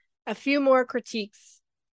a few more critiques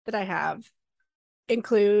that I have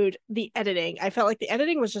include the editing. I felt like the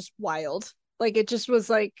editing was just wild. Like it just was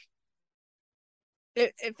like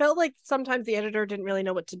it felt like sometimes the editor didn't really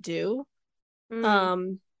know what to do.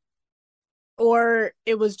 Or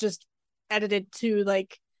it was just edited to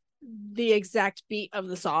like the exact beat of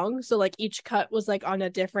the song. So like each cut was like on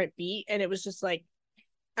a different beat, and it was just like,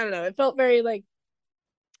 I don't know, it felt very like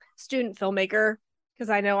student filmmaker,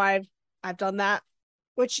 because I know I've done that,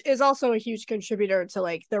 which is also a huge contributor to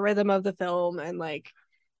like the rhythm of the film and like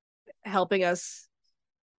helping us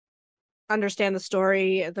understand the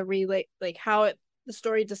story, the relay, like how the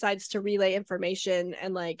story decides to relay information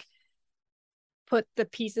and like put the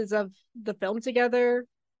pieces of the film together.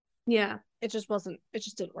 Yeah. It just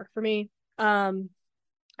didn't work for me. I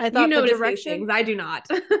thought the direction, I do not.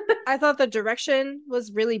 I thought the direction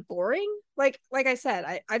was really boring. Like I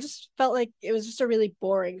said, I just felt like it was just a really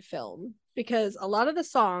boring film, because a lot of the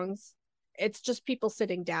songs, it's just people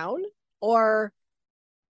sitting down or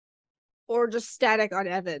just static on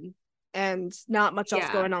Evan and not much else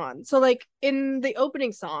going on. So like in the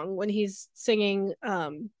opening song when he's singing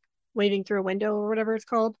Waving Through a Window or whatever it's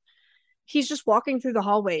called, he's just walking through the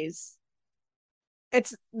hallways.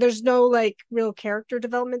 There's no like real character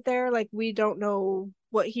development there. Like we don't know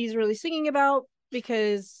what he's really singing about,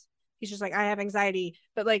 because he's just like, I have anxiety,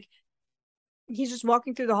 but like he's just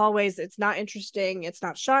walking through the hallways. It's not interesting. It's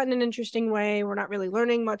not shot in an interesting way. We're not really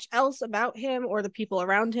learning much else about him or the people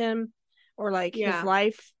around him or like his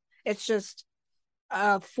life. It's just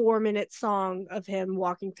a 4-minute song of him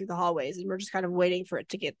walking through the hallways, and we're just kind of waiting for it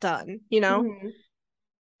to get done,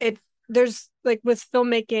 There's like with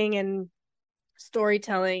filmmaking and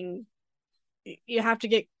storytelling, you have to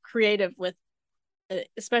get creative with it,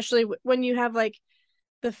 especially when you have like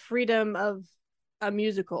the freedom of a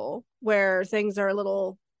musical where things are a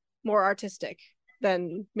little more artistic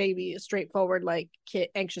than maybe a straightforward like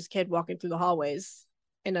anxious kid walking through the hallways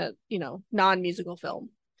in a non-musical film.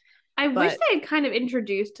 I wish they had kind of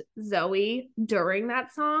introduced Zoe during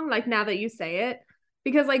that song, like now that you say it,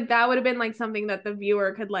 because like that would have been like something that the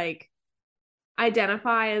viewer could like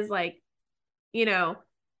identify as like,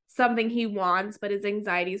 something he wants, but his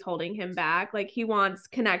anxiety is holding him back. Like he wants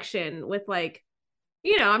connection with like,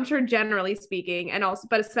 I'm sure generally speaking, and also,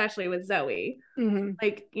 but especially with Zoe,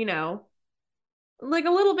 like, like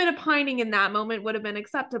a little bit of pining in that moment would have been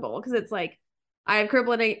acceptable, because it's like, I have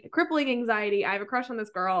crippling anxiety. I have a crush on this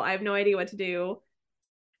girl. I have no idea what to do.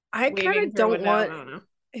 I kind of don't want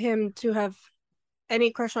him to have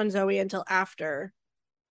any crush on Zoe until after,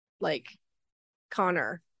 like,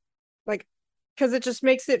 Connor. Like, because it just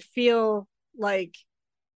makes it feel like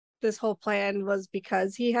this whole plan was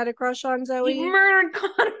because he had a crush on Zoe. He murdered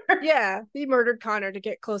Connor. Yeah, he murdered Connor to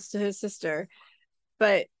get close to his sister.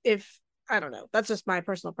 But I don't know, that's just my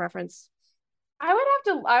personal preference. I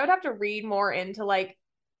would have to read more into like,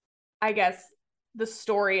 I guess, the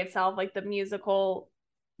story itself, like the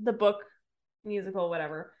book musical,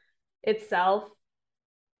 whatever itself,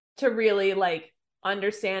 to really like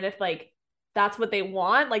understand if like that's what they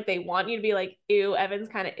want. Like they want you to be like, ew, Evan's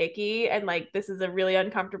kind of icky and like this is a really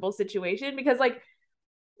uncomfortable situation, because like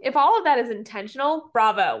if all of that is intentional,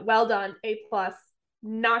 bravo, well done, A+,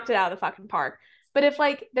 knocked it out of the fucking park. But if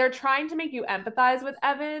like they're trying to make you empathize with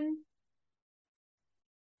Evan,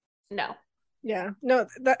 no. Yeah, no,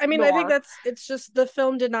 I mean, I think it's just the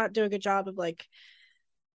film did not do a good job of like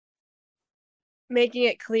making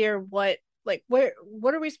it clear what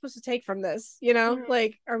what are we supposed to take from this, Mhm.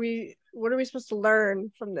 like what are we supposed to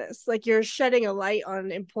learn from this? Like, you're shedding a light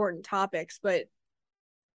on important topics, but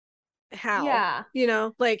how? Yeah.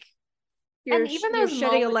 Like, And even you're those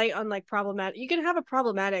shedding a moments, light on, like, problematic. You can have a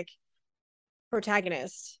problematic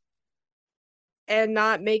protagonist and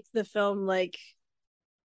not make the film, like,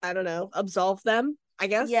 I don't know, absolve them, I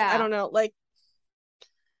guess. I yeah, don't know, like,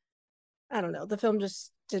 I don't know, the film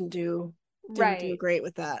just didn't do right. great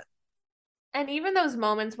with that. And even those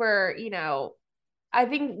moments where, I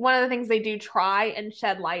think one of the things they do try and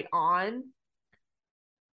shed light on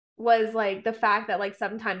was like the fact that like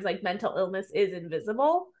sometimes like mental illness is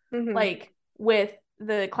invisible. Mm-hmm. Like with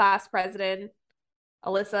the class president,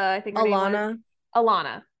 Alyssa, I think her name was, Alana.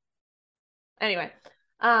 Alana. Anyway,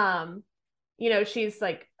 um, she's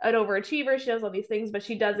like an overachiever. She does all these things, but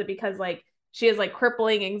she does it because like she has like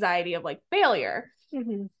crippling anxiety of like failure.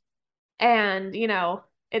 Mm-hmm. And,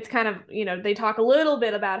 it's kind of, they talk a little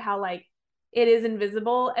bit about how like it is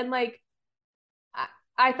invisible. And like I,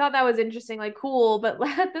 I thought that was interesting, like cool, but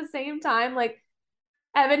at the same time, like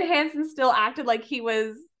Evan Hansen still acted like he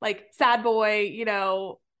was like sad boy,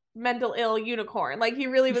 mental ill unicorn. Like he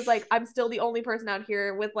really was like, I'm still the only person out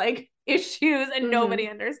here with like issues and Mm-hmm. nobody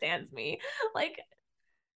understands me. Like,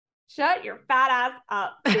 shut your fat ass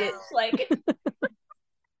up, bitch. Like,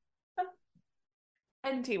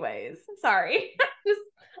 NT ways. Sorry. Just,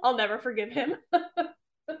 I'll never forgive him.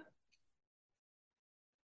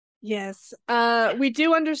 Yes. We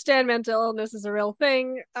do understand mental illness is a real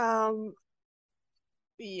thing.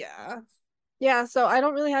 Yeah. Yeah, so I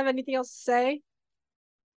don't really have anything else to say.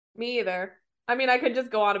 Me either. I mean, I could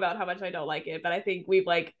just go on about how much I don't like it, but I think we've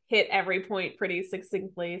like hit every point pretty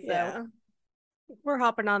succinctly. So Yeah. We're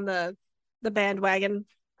hopping on the bandwagon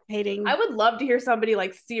I hating. would love to hear somebody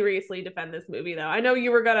like seriously defend this movie though. I know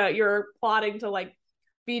you're plotting to like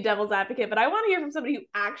be devil's advocate, but I want to hear from somebody who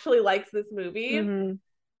actually likes this movie Mm-hmm.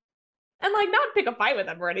 and like not pick a fight with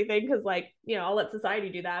them or anything because like, I'll let society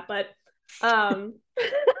do that. Um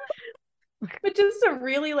but just to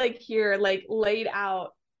really like hear like laid out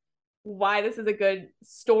why this is a good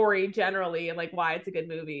story generally and like why it's a good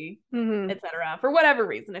movie, Mm-hmm. etc. For whatever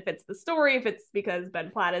reason, if it's the story, if it's because Ben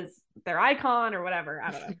Platt is their icon or whatever,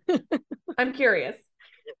 I don't know. I'm curious.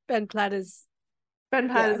 Ben Platt is, Ben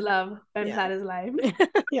Platt yeah. is love. Ben Yeah. Platt is life.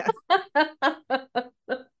 Yeah.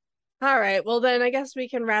 All right. Well, then I guess we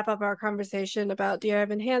can wrap up our conversation about Dear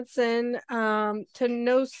Evan Hansen. To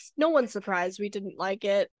no one's surprise, we didn't like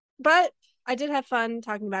it, but I did have fun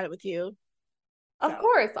talking about it with you. Of So,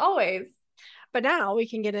 course, always. but now we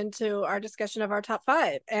can get into our discussion of our top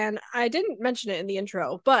five. And I didn't mention it in the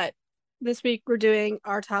intro, but this week we're doing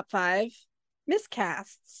our top five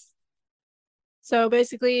miscasts. So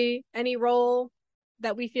basically, any role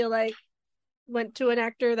that we feel like went to an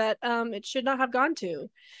actor that it should not have gone to.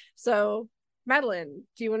 So, Madeline,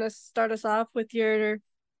 do you want to start us off with your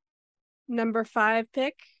number five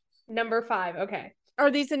pick? Number five. Okay.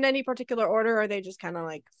 Are these in any particular order, or are they just kind of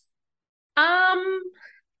like, Um,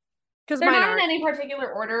 because they're mine not in aren't? any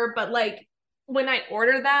particular order, but like when I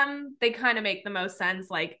order them, they kind of make the most sense,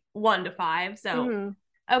 like 1 to 5. So,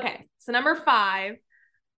 Mm-hmm. okay. So number five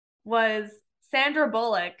was Sandra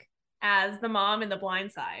Bullock as the mom in The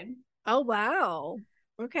Blind Side. Oh, wow.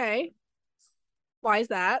 Okay. Why is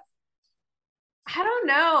that? I don't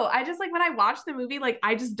know. I just like when I watch the movie, like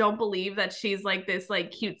I just don't believe that she's like this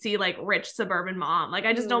like cutesy, like rich suburban mom. Like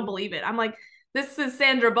I just don't Mm-hmm. believe it. I'm like, this is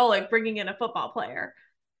Sandra Bullock bringing in a football player.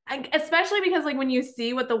 And especially because like when you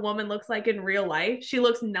see what the woman looks like in real life, she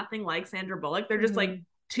looks nothing like Sandra Bullock. They're just like Mm-hmm.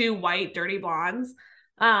 two white, dirty blondes.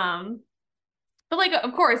 Um, but like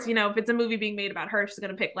of course, if it's a movie being made about her, she's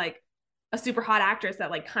gonna pick like a super hot actress that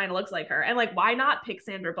like kind of looks like her. And like, why not pick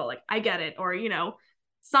Sandra Bullock? I get it. Or,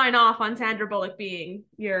 sign off on Sandra Bullock being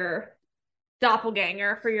your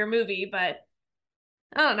doppelganger for your movie, but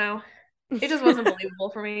I don't know. It just wasn't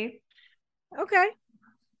believable for me. Okay.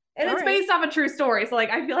 And All it's right. based off a true story, so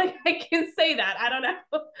like I feel like I can say that. I don't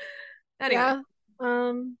know. Anyway. Yeah.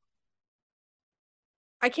 Um,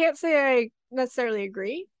 I can't say I necessarily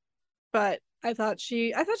agree, but I thought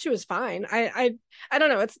she was fine. I don't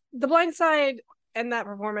know. It's The Blind Side, and that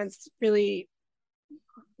performance really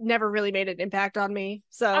never really made an impact on me. I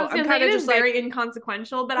So was I'm gonna say kind it of is just like, very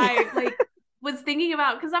inconsequential, but I like was thinking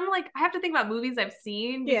about because I'm like I have to think about movies I've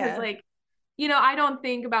seen because yeah. like I don't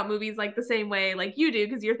think about movies like the same way like you do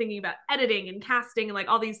because you're thinking about editing and casting and like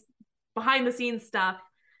all these behind the scenes stuff,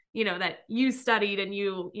 that you studied and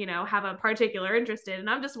have a particular interest in. And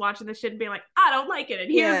I'm just watching this shit and being like, I don't like it,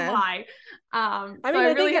 and here's Yeah. why. I So mean, I I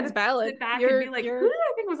think really had it's to valid. sit back and You're be like, who you're did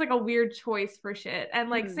I think was like a weird choice for shit? And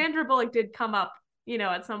like hmm. Sandra Bullock did come up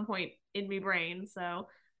at some point in my brain. So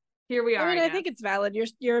here we are. I think it's valid.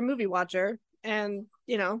 You're a movie watcher, and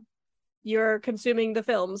you're consuming the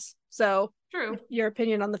films. So true. Your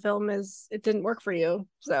opinion on the film is it didn't work for you.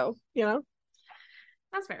 So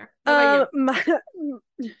that's fair. What about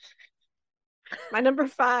you? My number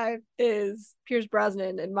 5 is Pierce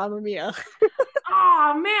Brosnan in Mamma Mia.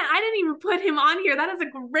 Oh man, I didn't even put him on here. That is a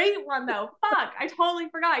great one though. Fuck, I totally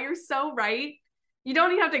forgot. You're so right. You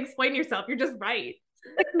don't even have to explain yourself. You're just right.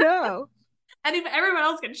 No. And if everyone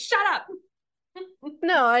else can shut up.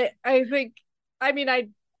 No, I think I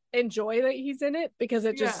enjoy that he's in it because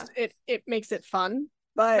it just it makes it fun.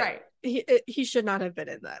 But right. He should not have been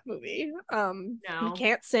in that movie. No. He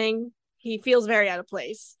can't sing. He feels very out of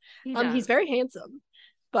place. He's very handsome,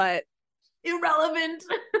 but irrelevant.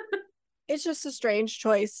 It's just a strange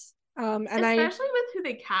choice. And especially with who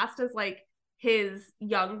they cast as like his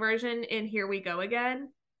young version in Here We Go Again.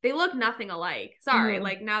 They look nothing alike. Sorry,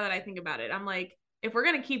 like now that I think about it, I'm like, if we're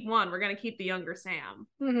gonna keep one, we're gonna keep the younger Sam.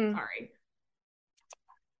 Sorry.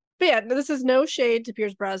 But yeah, this is no shade to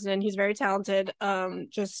Pierce Brosnan. He's very talented.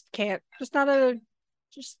 Just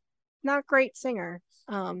not great singer.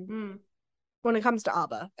 When it comes to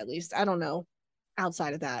ABBA, at least. I don't know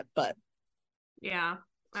outside of that, but yeah,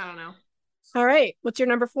 I don't know. All right, what's your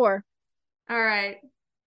number 4? All right.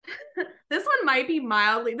 This one might be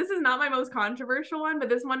this is not my most controversial one, but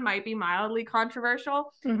this one might be mildly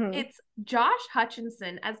controversial. It's Josh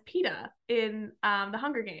Hutcherson as Peeta in The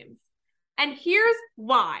Hunger Games. And here's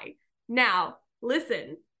why. Now,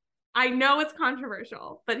 listen, I know it's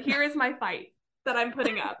controversial, but here is my fight that I'm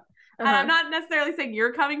putting up. And I'm not necessarily saying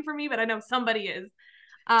you're coming for me, but I know somebody is.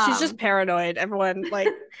 She's just paranoid. Everyone, like...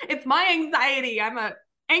 It's my anxiety. I'm a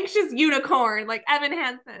anxious unicorn, like Evan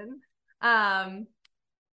Hansen.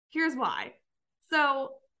 Here's why. So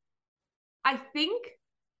I think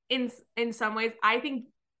in some ways, I think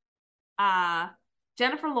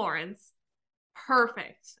Jennifer Lawrence,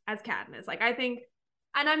 perfect as Katniss. Like I think,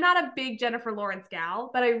 and I'm not a big Jennifer Lawrence gal,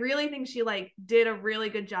 but I really think she like did a really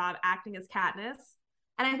good job acting as Katniss.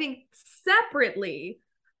 And I think separately,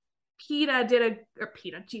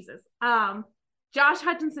 Josh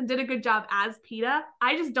Hutcherson did a good job as Peeta.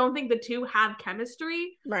 I just don't think the two have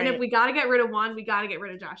chemistry. Right. And if we got to get rid of one, we got to get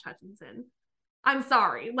rid of Josh Hutcherson. I'm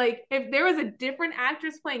sorry. Like, if there was a different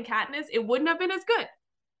actress playing Katniss, it wouldn't have been as good.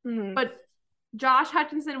 But Josh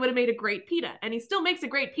Hutcherson would have made a great Peeta. And he still makes a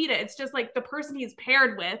great Peeta. It's just like the person he's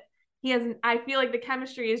paired with, I feel like the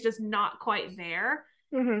chemistry is just not quite there.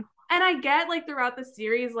 And I get, like, throughout the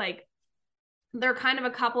series, like, they're kind of a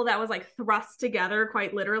couple that was like thrust together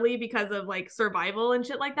quite literally because of like survival and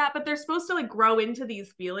shit like that. But they're supposed to like grow into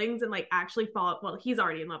these feelings and like actually he's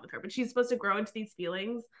already in love with her, but she's supposed to grow into these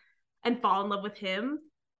feelings and fall in love with him.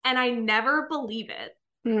 And I never believe it.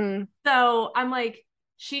 So I'm like,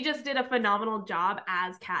 she just did a phenomenal job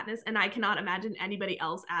as Katniss, and I cannot imagine anybody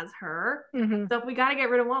else as her. So if we got to get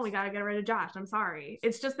rid of one, we got to get rid of Josh. I'm sorry.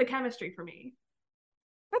 It's just the chemistry for me.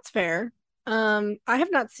 That's fair. I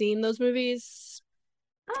have not seen those movies.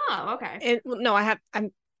 Oh, okay. No, I have.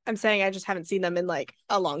 I'm saying I just haven't seen them in like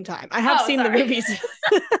a long time. I have seen the movies.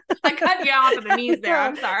 I cut you off at the knees there.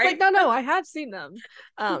 I'm sorry. It's like no, I have seen them.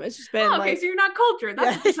 It's just been okay, so you're not cultured.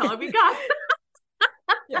 That's just all we got.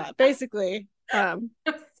 Yeah, basically. I'm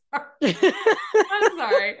sorry. I'm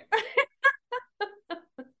sorry.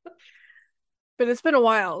 But it's been a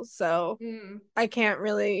while, so I can't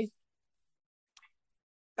really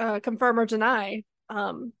confirm or deny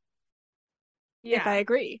if I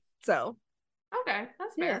agree. So okay,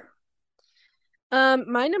 that's fair.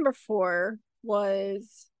 My number 4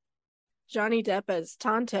 was Johnny Depp as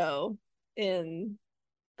Tonto in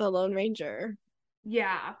The Lone Ranger.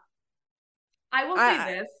 Yeah, I will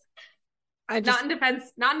say this. Not in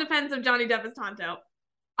defense of Johnny Depp as Tonto.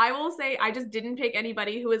 I will say I just didn't pick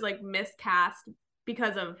anybody who was like miscast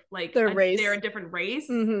because of like their race. They're a different race.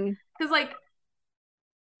 Because like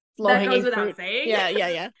that goes without saying.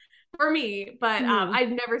 Yeah. For me, but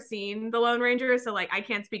I've never seen The Lone Ranger, so like I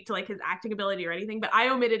can't speak to like his acting ability or anything. But I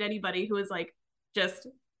omitted anybody who was like just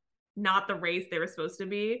not the race they were supposed to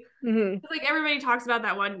be. Like everybody talks about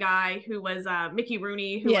that one guy who was Mickey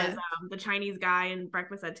Rooney, who was the Chinese guy in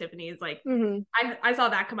Breakfast at Tiffany's. Like I saw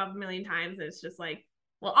that come up a million times, and it's just like,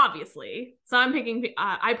 well, obviously. So I'm picking.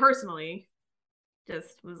 I personally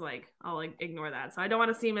just was like, I'll like ignore that. So I don't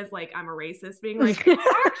want to seem as like I'm a racist, being like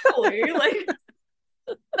actually like.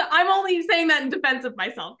 I'm only saying that in defense of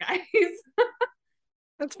myself, guys.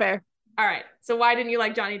 That's fair. All right. So why didn't you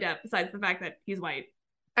like Johnny Depp besides the fact that he's white?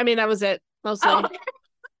 I mean, that was it mostly. Oh, okay.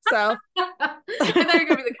 So I thought you were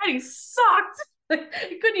gonna be like, God, he sucked. Like,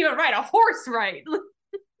 he couldn't even ride a horse right.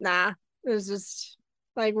 Nah, it was just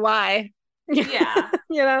Like, why? Yeah.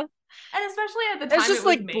 You know? And especially at the time It's just it was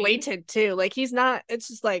like made. blatant too. Like he's not, it's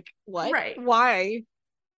just like, what? Right. Why?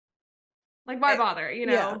 Like, why bother?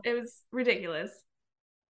 Yeah. It was ridiculous.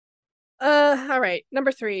 All right.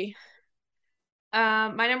 Number 3.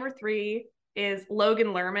 My number 3 is Logan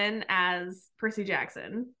Lerman as Percy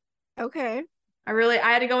Jackson. Okay. I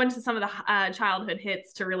had to go into some of the childhood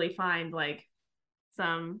hits to really find like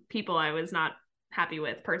some people I was not happy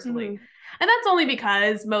with personally. Mm-hmm. And that's only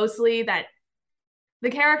because mostly that the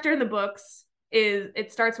character in the books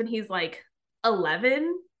it starts when he's like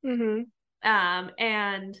 11, Mm-hmm.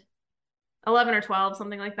 and 11 or 12,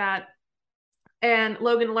 something like that. And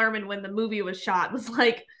Logan Lerman, when the movie was shot, was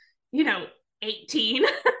like, 18.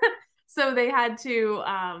 So they had to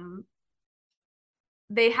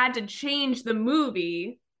change the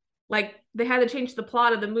movie. Like they had to change the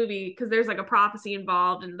plot of the movie because there's like a prophecy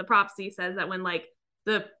involved, and the prophecy says that when like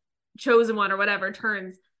the chosen one or whatever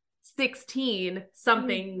turns 16, some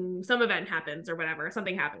event happens or whatever,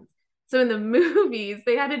 something happens. So in the movies,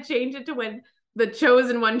 they had to change it to when the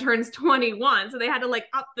chosen one turns 21. So they had to like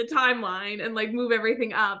up the timeline and like move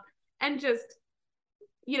everything up. And just,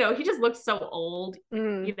 he just looked so old,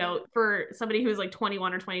 for somebody who's like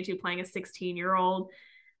 21 or 22 playing a 16-year-old.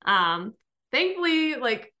 Thankfully,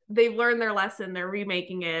 like they've learned their lesson. They're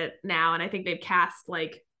remaking it now. And I think they've cast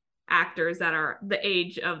like actors that are the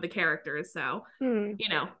age of the characters. So,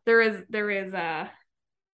 there's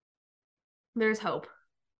hope.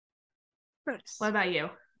 Nice. What about you?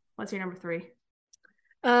 What's your number 3?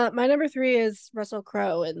 My number 3 is Russell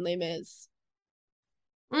Crowe in Les Mis.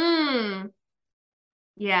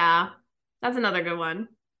 Yeah, that's another good one.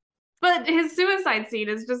 But his suicide scene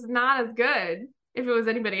is just not as good if it was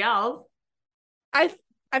anybody else. I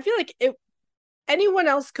feel like anyone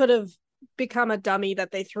else could have become a dummy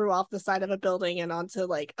that they threw off the side of a building and onto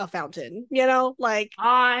like a fountain. Like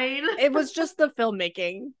Fine. It was just the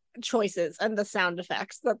filmmaking choices and the sound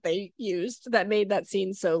effects that they used that made that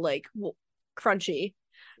scene so like crunchy.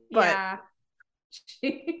 But yeah.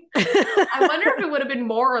 I wonder if it would have been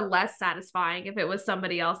more or less satisfying if it was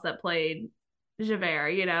somebody else that played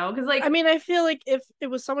Javert, because like I mean, I feel like if it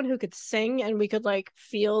was someone who could sing and we could like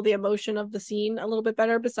feel the emotion of the scene a little bit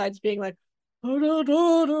better, besides being like crunch.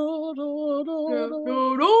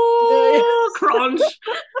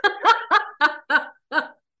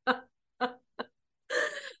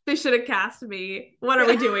 They should have cast me. What are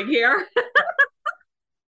we doing here?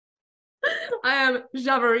 I am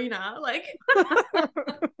Javerina. Like,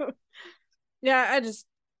 yeah,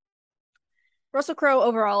 Russell Crowe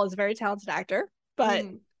overall is a very talented actor, but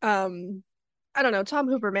I don't know, Tom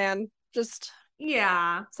Hooper, man, just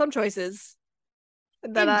some choices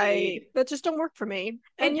that just don't work for me.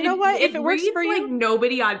 And you know what? If it works for you, like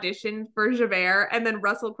nobody auditioned for Javert, and then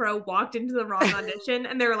Russell Crowe walked into the wrong audition,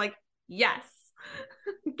 and they were like, "Yes,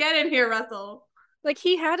 get in here, Russell." Like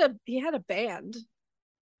he had a band,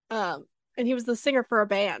 and he was the singer for a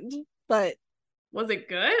band, but was it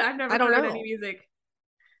good? I've never heard any music.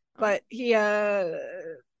 But he I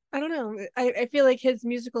don't know. I feel like his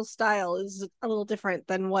musical style is a little different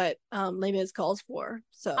than what Les Mis calls for.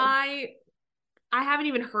 So I haven't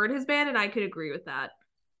even heard his band, and I could agree with that.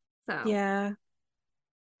 So yeah.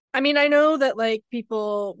 I mean, I know that like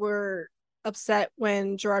people were upset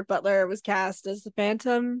when Gerard Butler was cast as the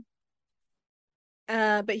Phantom.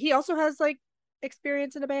 But he also has like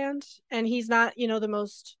experience in a band, and he's not, the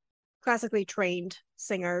most classically trained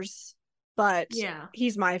singers, but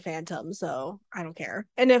he's my Phantom, so I don't care.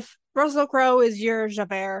 And if Russell Crowe is your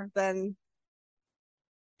Javert, then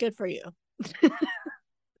good for you.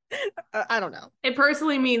 I don't know. It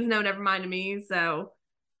personally means no, never mind to me. So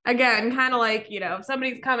again, kind of like, if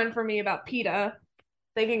somebody's coming for me about PETA,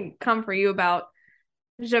 they can come for you about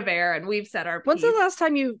Javert, and we've said our piece. When's the last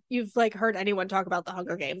time you've like heard anyone talk about the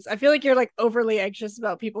Hunger Games? I feel like you're like overly anxious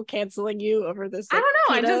about people canceling you over this. Like,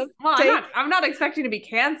 I don't know. I'm not expecting to be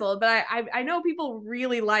canceled, but I know people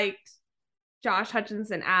really liked Josh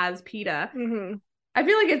Hutcherson as PETA. Mm-hmm. I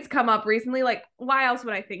feel like it's come up recently. Like, why else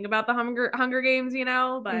would I think about the Hunger Games?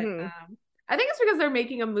 But I think it's because they're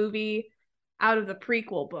making a movie out of the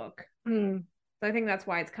prequel book. Mm. So I think that's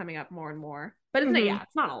why it's coming up more and more. But it's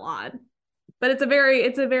it's not a lot. But it's a very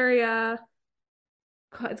it's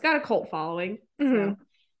got a cult following. Mm-hmm. So.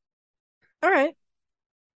 All right.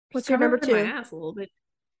 What's your number 2? My ass a little bit.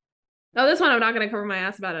 Oh, this one I'm not going to cover my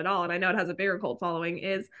ass about at all, and I know it has a bigger cult following.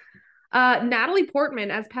 Is Natalie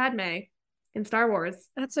Portman as Padme in Star Wars.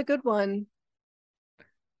 That's a good one.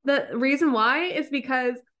 The reason why is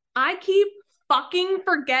because I keep fucking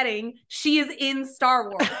forgetting she is in Star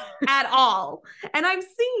Wars at all, and I've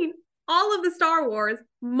seen all of the Star Wars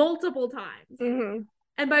multiple times. Mm-hmm.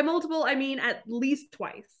 And by multiple, I mean at least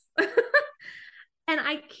twice. And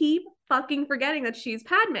I keep fucking forgetting that she's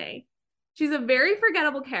Padme. She's a very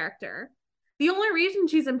forgettable character. The only reason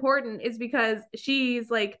she's important is because she's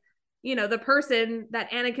like, you know, the person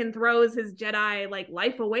that Anakin throws his Jedi like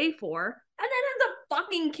life away for and then ends up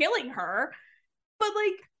fucking killing her. But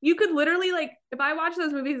like, you could literally like, if I watch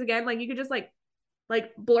those movies again, like you could just like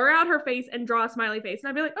blur out her face and draw a smiley face and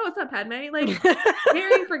I'd be like, oh, what's up, Padme? Like,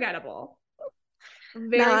 very forgettable.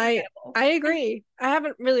 Very forgettable. I agree. I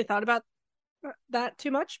haven't really thought about that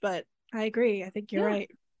too much, but I agree. I think you're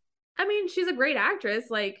right. I mean, she's a great actress.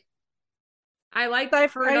 Like, I like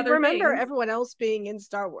her. I remember everyone else being in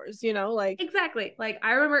Star Wars, you know, like exactly. Like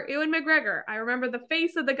I remember Ewan McGregor. I remember the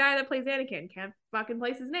face of the guy that plays Anakin. Can't fucking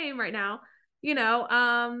place his name right now. You know,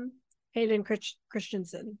 Hayden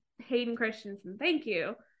Christensen. Hayden Christensen. Thank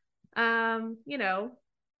you. You know,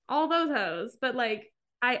 all those hoes. But like,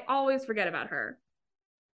 I always forget about her.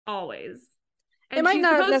 Always. And it might she's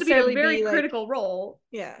not supposed necessarily to be a very like, critical role.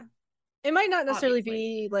 Yeah. It might not necessarily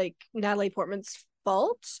be like Natalie Portman's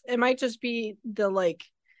fault. It might just be the like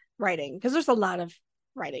writing, because there's a lot of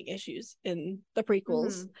writing issues in the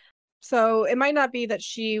prequels. So it might not be that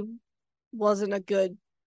she wasn't a good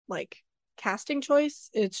like casting choice.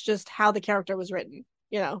 It's just how the character was written,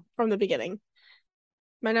 you know, from the beginning.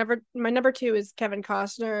 My number 2 is Kevin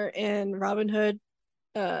Costner in Robin Hood,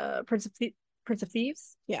 Prince of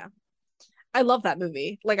Thieves. Yeah. I love that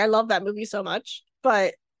movie. Like, I love that movie so much,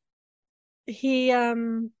 but he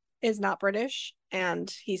is not British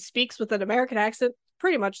and he speaks with an American accent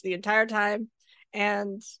pretty much the entire time,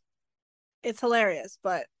 and it's hilarious.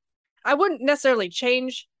 But I wouldn't necessarily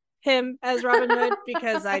change him as Robin Hood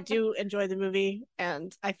because I do enjoy the movie,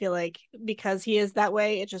 and I feel like because he is that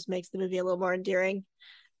way, it just makes the movie a little more endearing.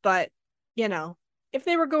 But, you know, if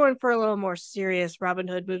they were going for a little more serious Robin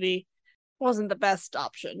Hood movie, wasn't the best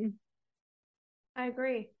option. I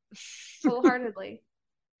agree wholeheartedly.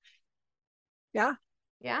 Yeah.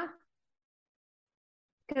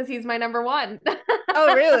 Because he's my number 1.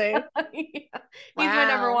 Oh, really? Yeah. He's my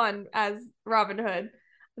number 1 as Robin Hood.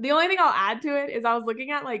 The only thing I'll add to it is I was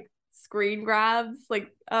looking at like screen grabs like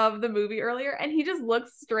of the movie earlier, and he just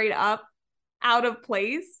looks straight up out of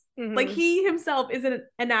place. Like he himself is an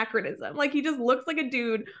anachronism. Like he just looks like a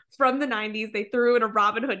dude from the 90s they threw in a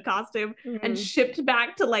Robin Hood costume and shipped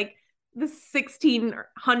back to like the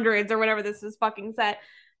 1600s or whatever this is fucking set,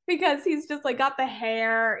 because he's just like got the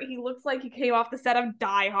hair. He looks like he came off the set of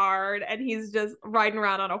Die Hard and he's just riding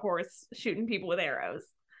around on a horse shooting people with arrows.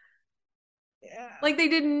 Yeah. Like they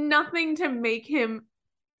did nothing to make him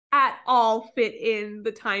at all fit in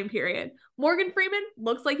the time period. Morgan Freeman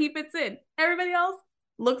looks like he fits in. Everybody else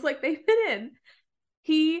looks like they fit in.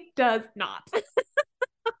 He does not.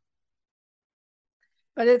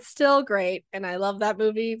 But it's still great, and I love that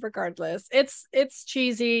movie regardless. It's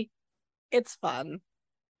cheesy. It's fun.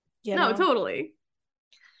 You know? Totally.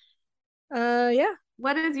 Yeah.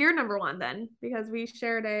 What is your number 1 then? Because we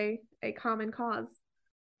shared a common cause.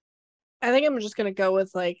 I think I'm just gonna go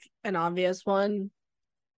with like an obvious one.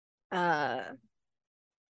 John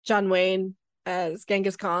Wayne as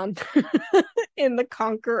Genghis Khan in The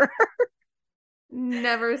Conqueror.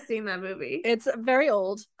 Never seen that movie. It's very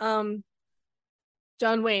old.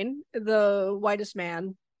 John Wayne, the whitest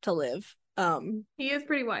man to live. He is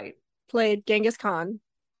pretty white. Played Genghis Khan.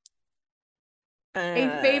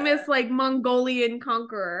 A famous like Mongolian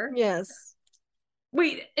conqueror. Yes.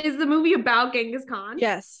 Wait, is the movie about Genghis Khan?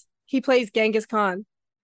 Yes. He plays Genghis Khan.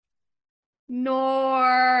 Now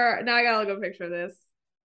I gotta look up a picture of this.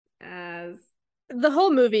 As the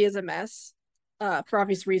whole movie is a mess, for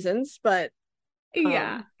obvious reasons, but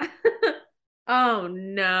yeah. Oh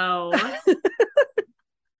no.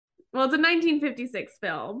 Well, it's a 1956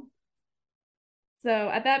 film. So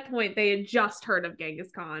at that point, they had just heard of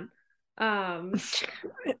Genghis Khan.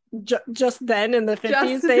 Just then in the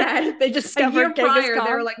 50s, they discovered Genghis Khan.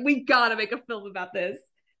 They were like, we gotta make a film about this.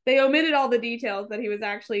 They omitted all the details that he was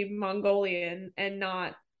actually Mongolian and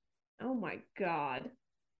not. Oh my god.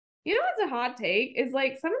 You know what's a hot take? Is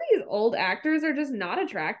like some of these old actors are just not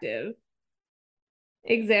attractive.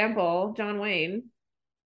 Example, John Wayne.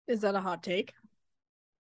 Is that a hot take?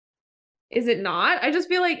 Is it not? I just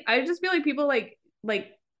feel like people like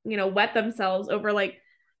you know, wet themselves over like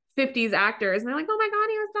 50s actors and they're like, oh my god,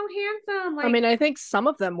 he was so handsome. Like, I mean, I think some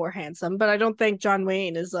of them were handsome, but I don't think John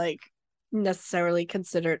Wayne is like necessarily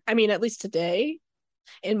considered. I mean, at least today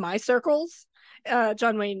in my circles,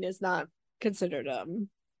 John Wayne is not considered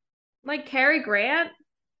like Cary Grant.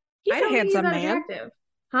 He's a handsome man.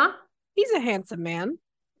 Huh? He's a handsome man.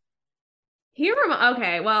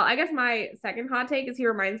 Okay, well, I guess my second hot take is he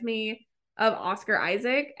reminds me of Oscar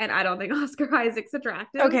Isaac, and I don't think Oscar Isaac's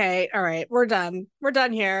attractive. Okay, all right, we're done. We're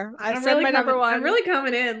done here. I've said my number one. I'm really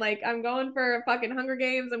coming in. Like, I'm going for fucking Hunger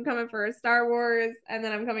Games. I'm coming for Star Wars, and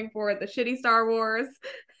then I'm coming for the shitty Star Wars.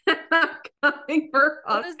 I'm coming for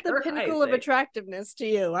Oscar What is the pinnacle Isaac. of attractiveness to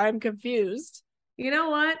you? I'm confused. You know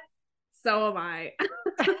what? So am I.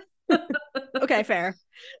 Okay, fair.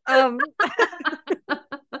 All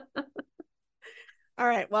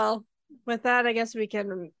right, well, with that, I guess we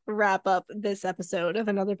can wrap up this episode of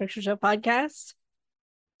Another Picture Show podcast.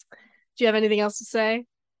 Do you have anything else to say?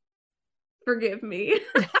 Forgive me.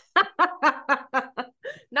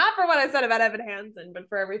 Not for what I said about Evan Hansen, but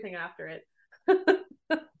for everything after it.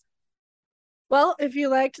 Well, if you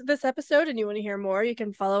liked this episode and you want to hear more, you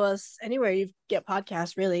can follow us anywhere you get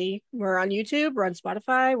podcasts, really. We're on YouTube, we're on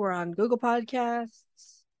Spotify, we're on Google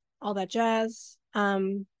Podcasts, all that jazz.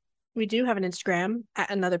 We do have an Instagram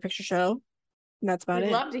at Another Picture Show. And that's about it.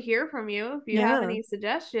 We'd love to hear from you if you have any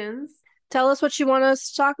suggestions. Tell us what you want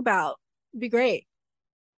us to talk about. It'd be great.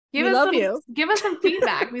 We love you. Give us some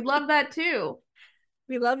feedback. We'd love that too.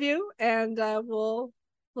 We love you, and we'll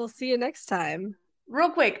see you next time.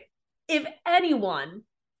 Real quick, if anyone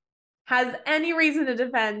has any reason to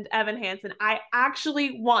defend Evan Hansen, I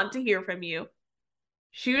actually want to hear from you.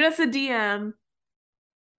 Shoot us a DM.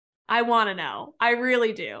 I want to know. I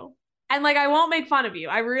really do. And like, I won't make fun of you.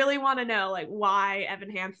 I really want to know like why Evan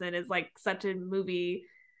Hansen is like such a movie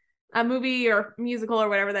or musical or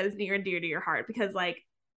whatever that is near and dear to your heart, because like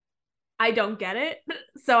I don't get it.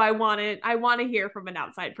 So I want to hear from an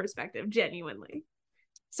outside perspective, genuinely.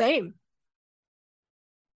 Same.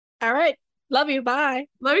 All right. Love you. Bye.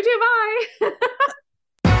 Love you too. Bye.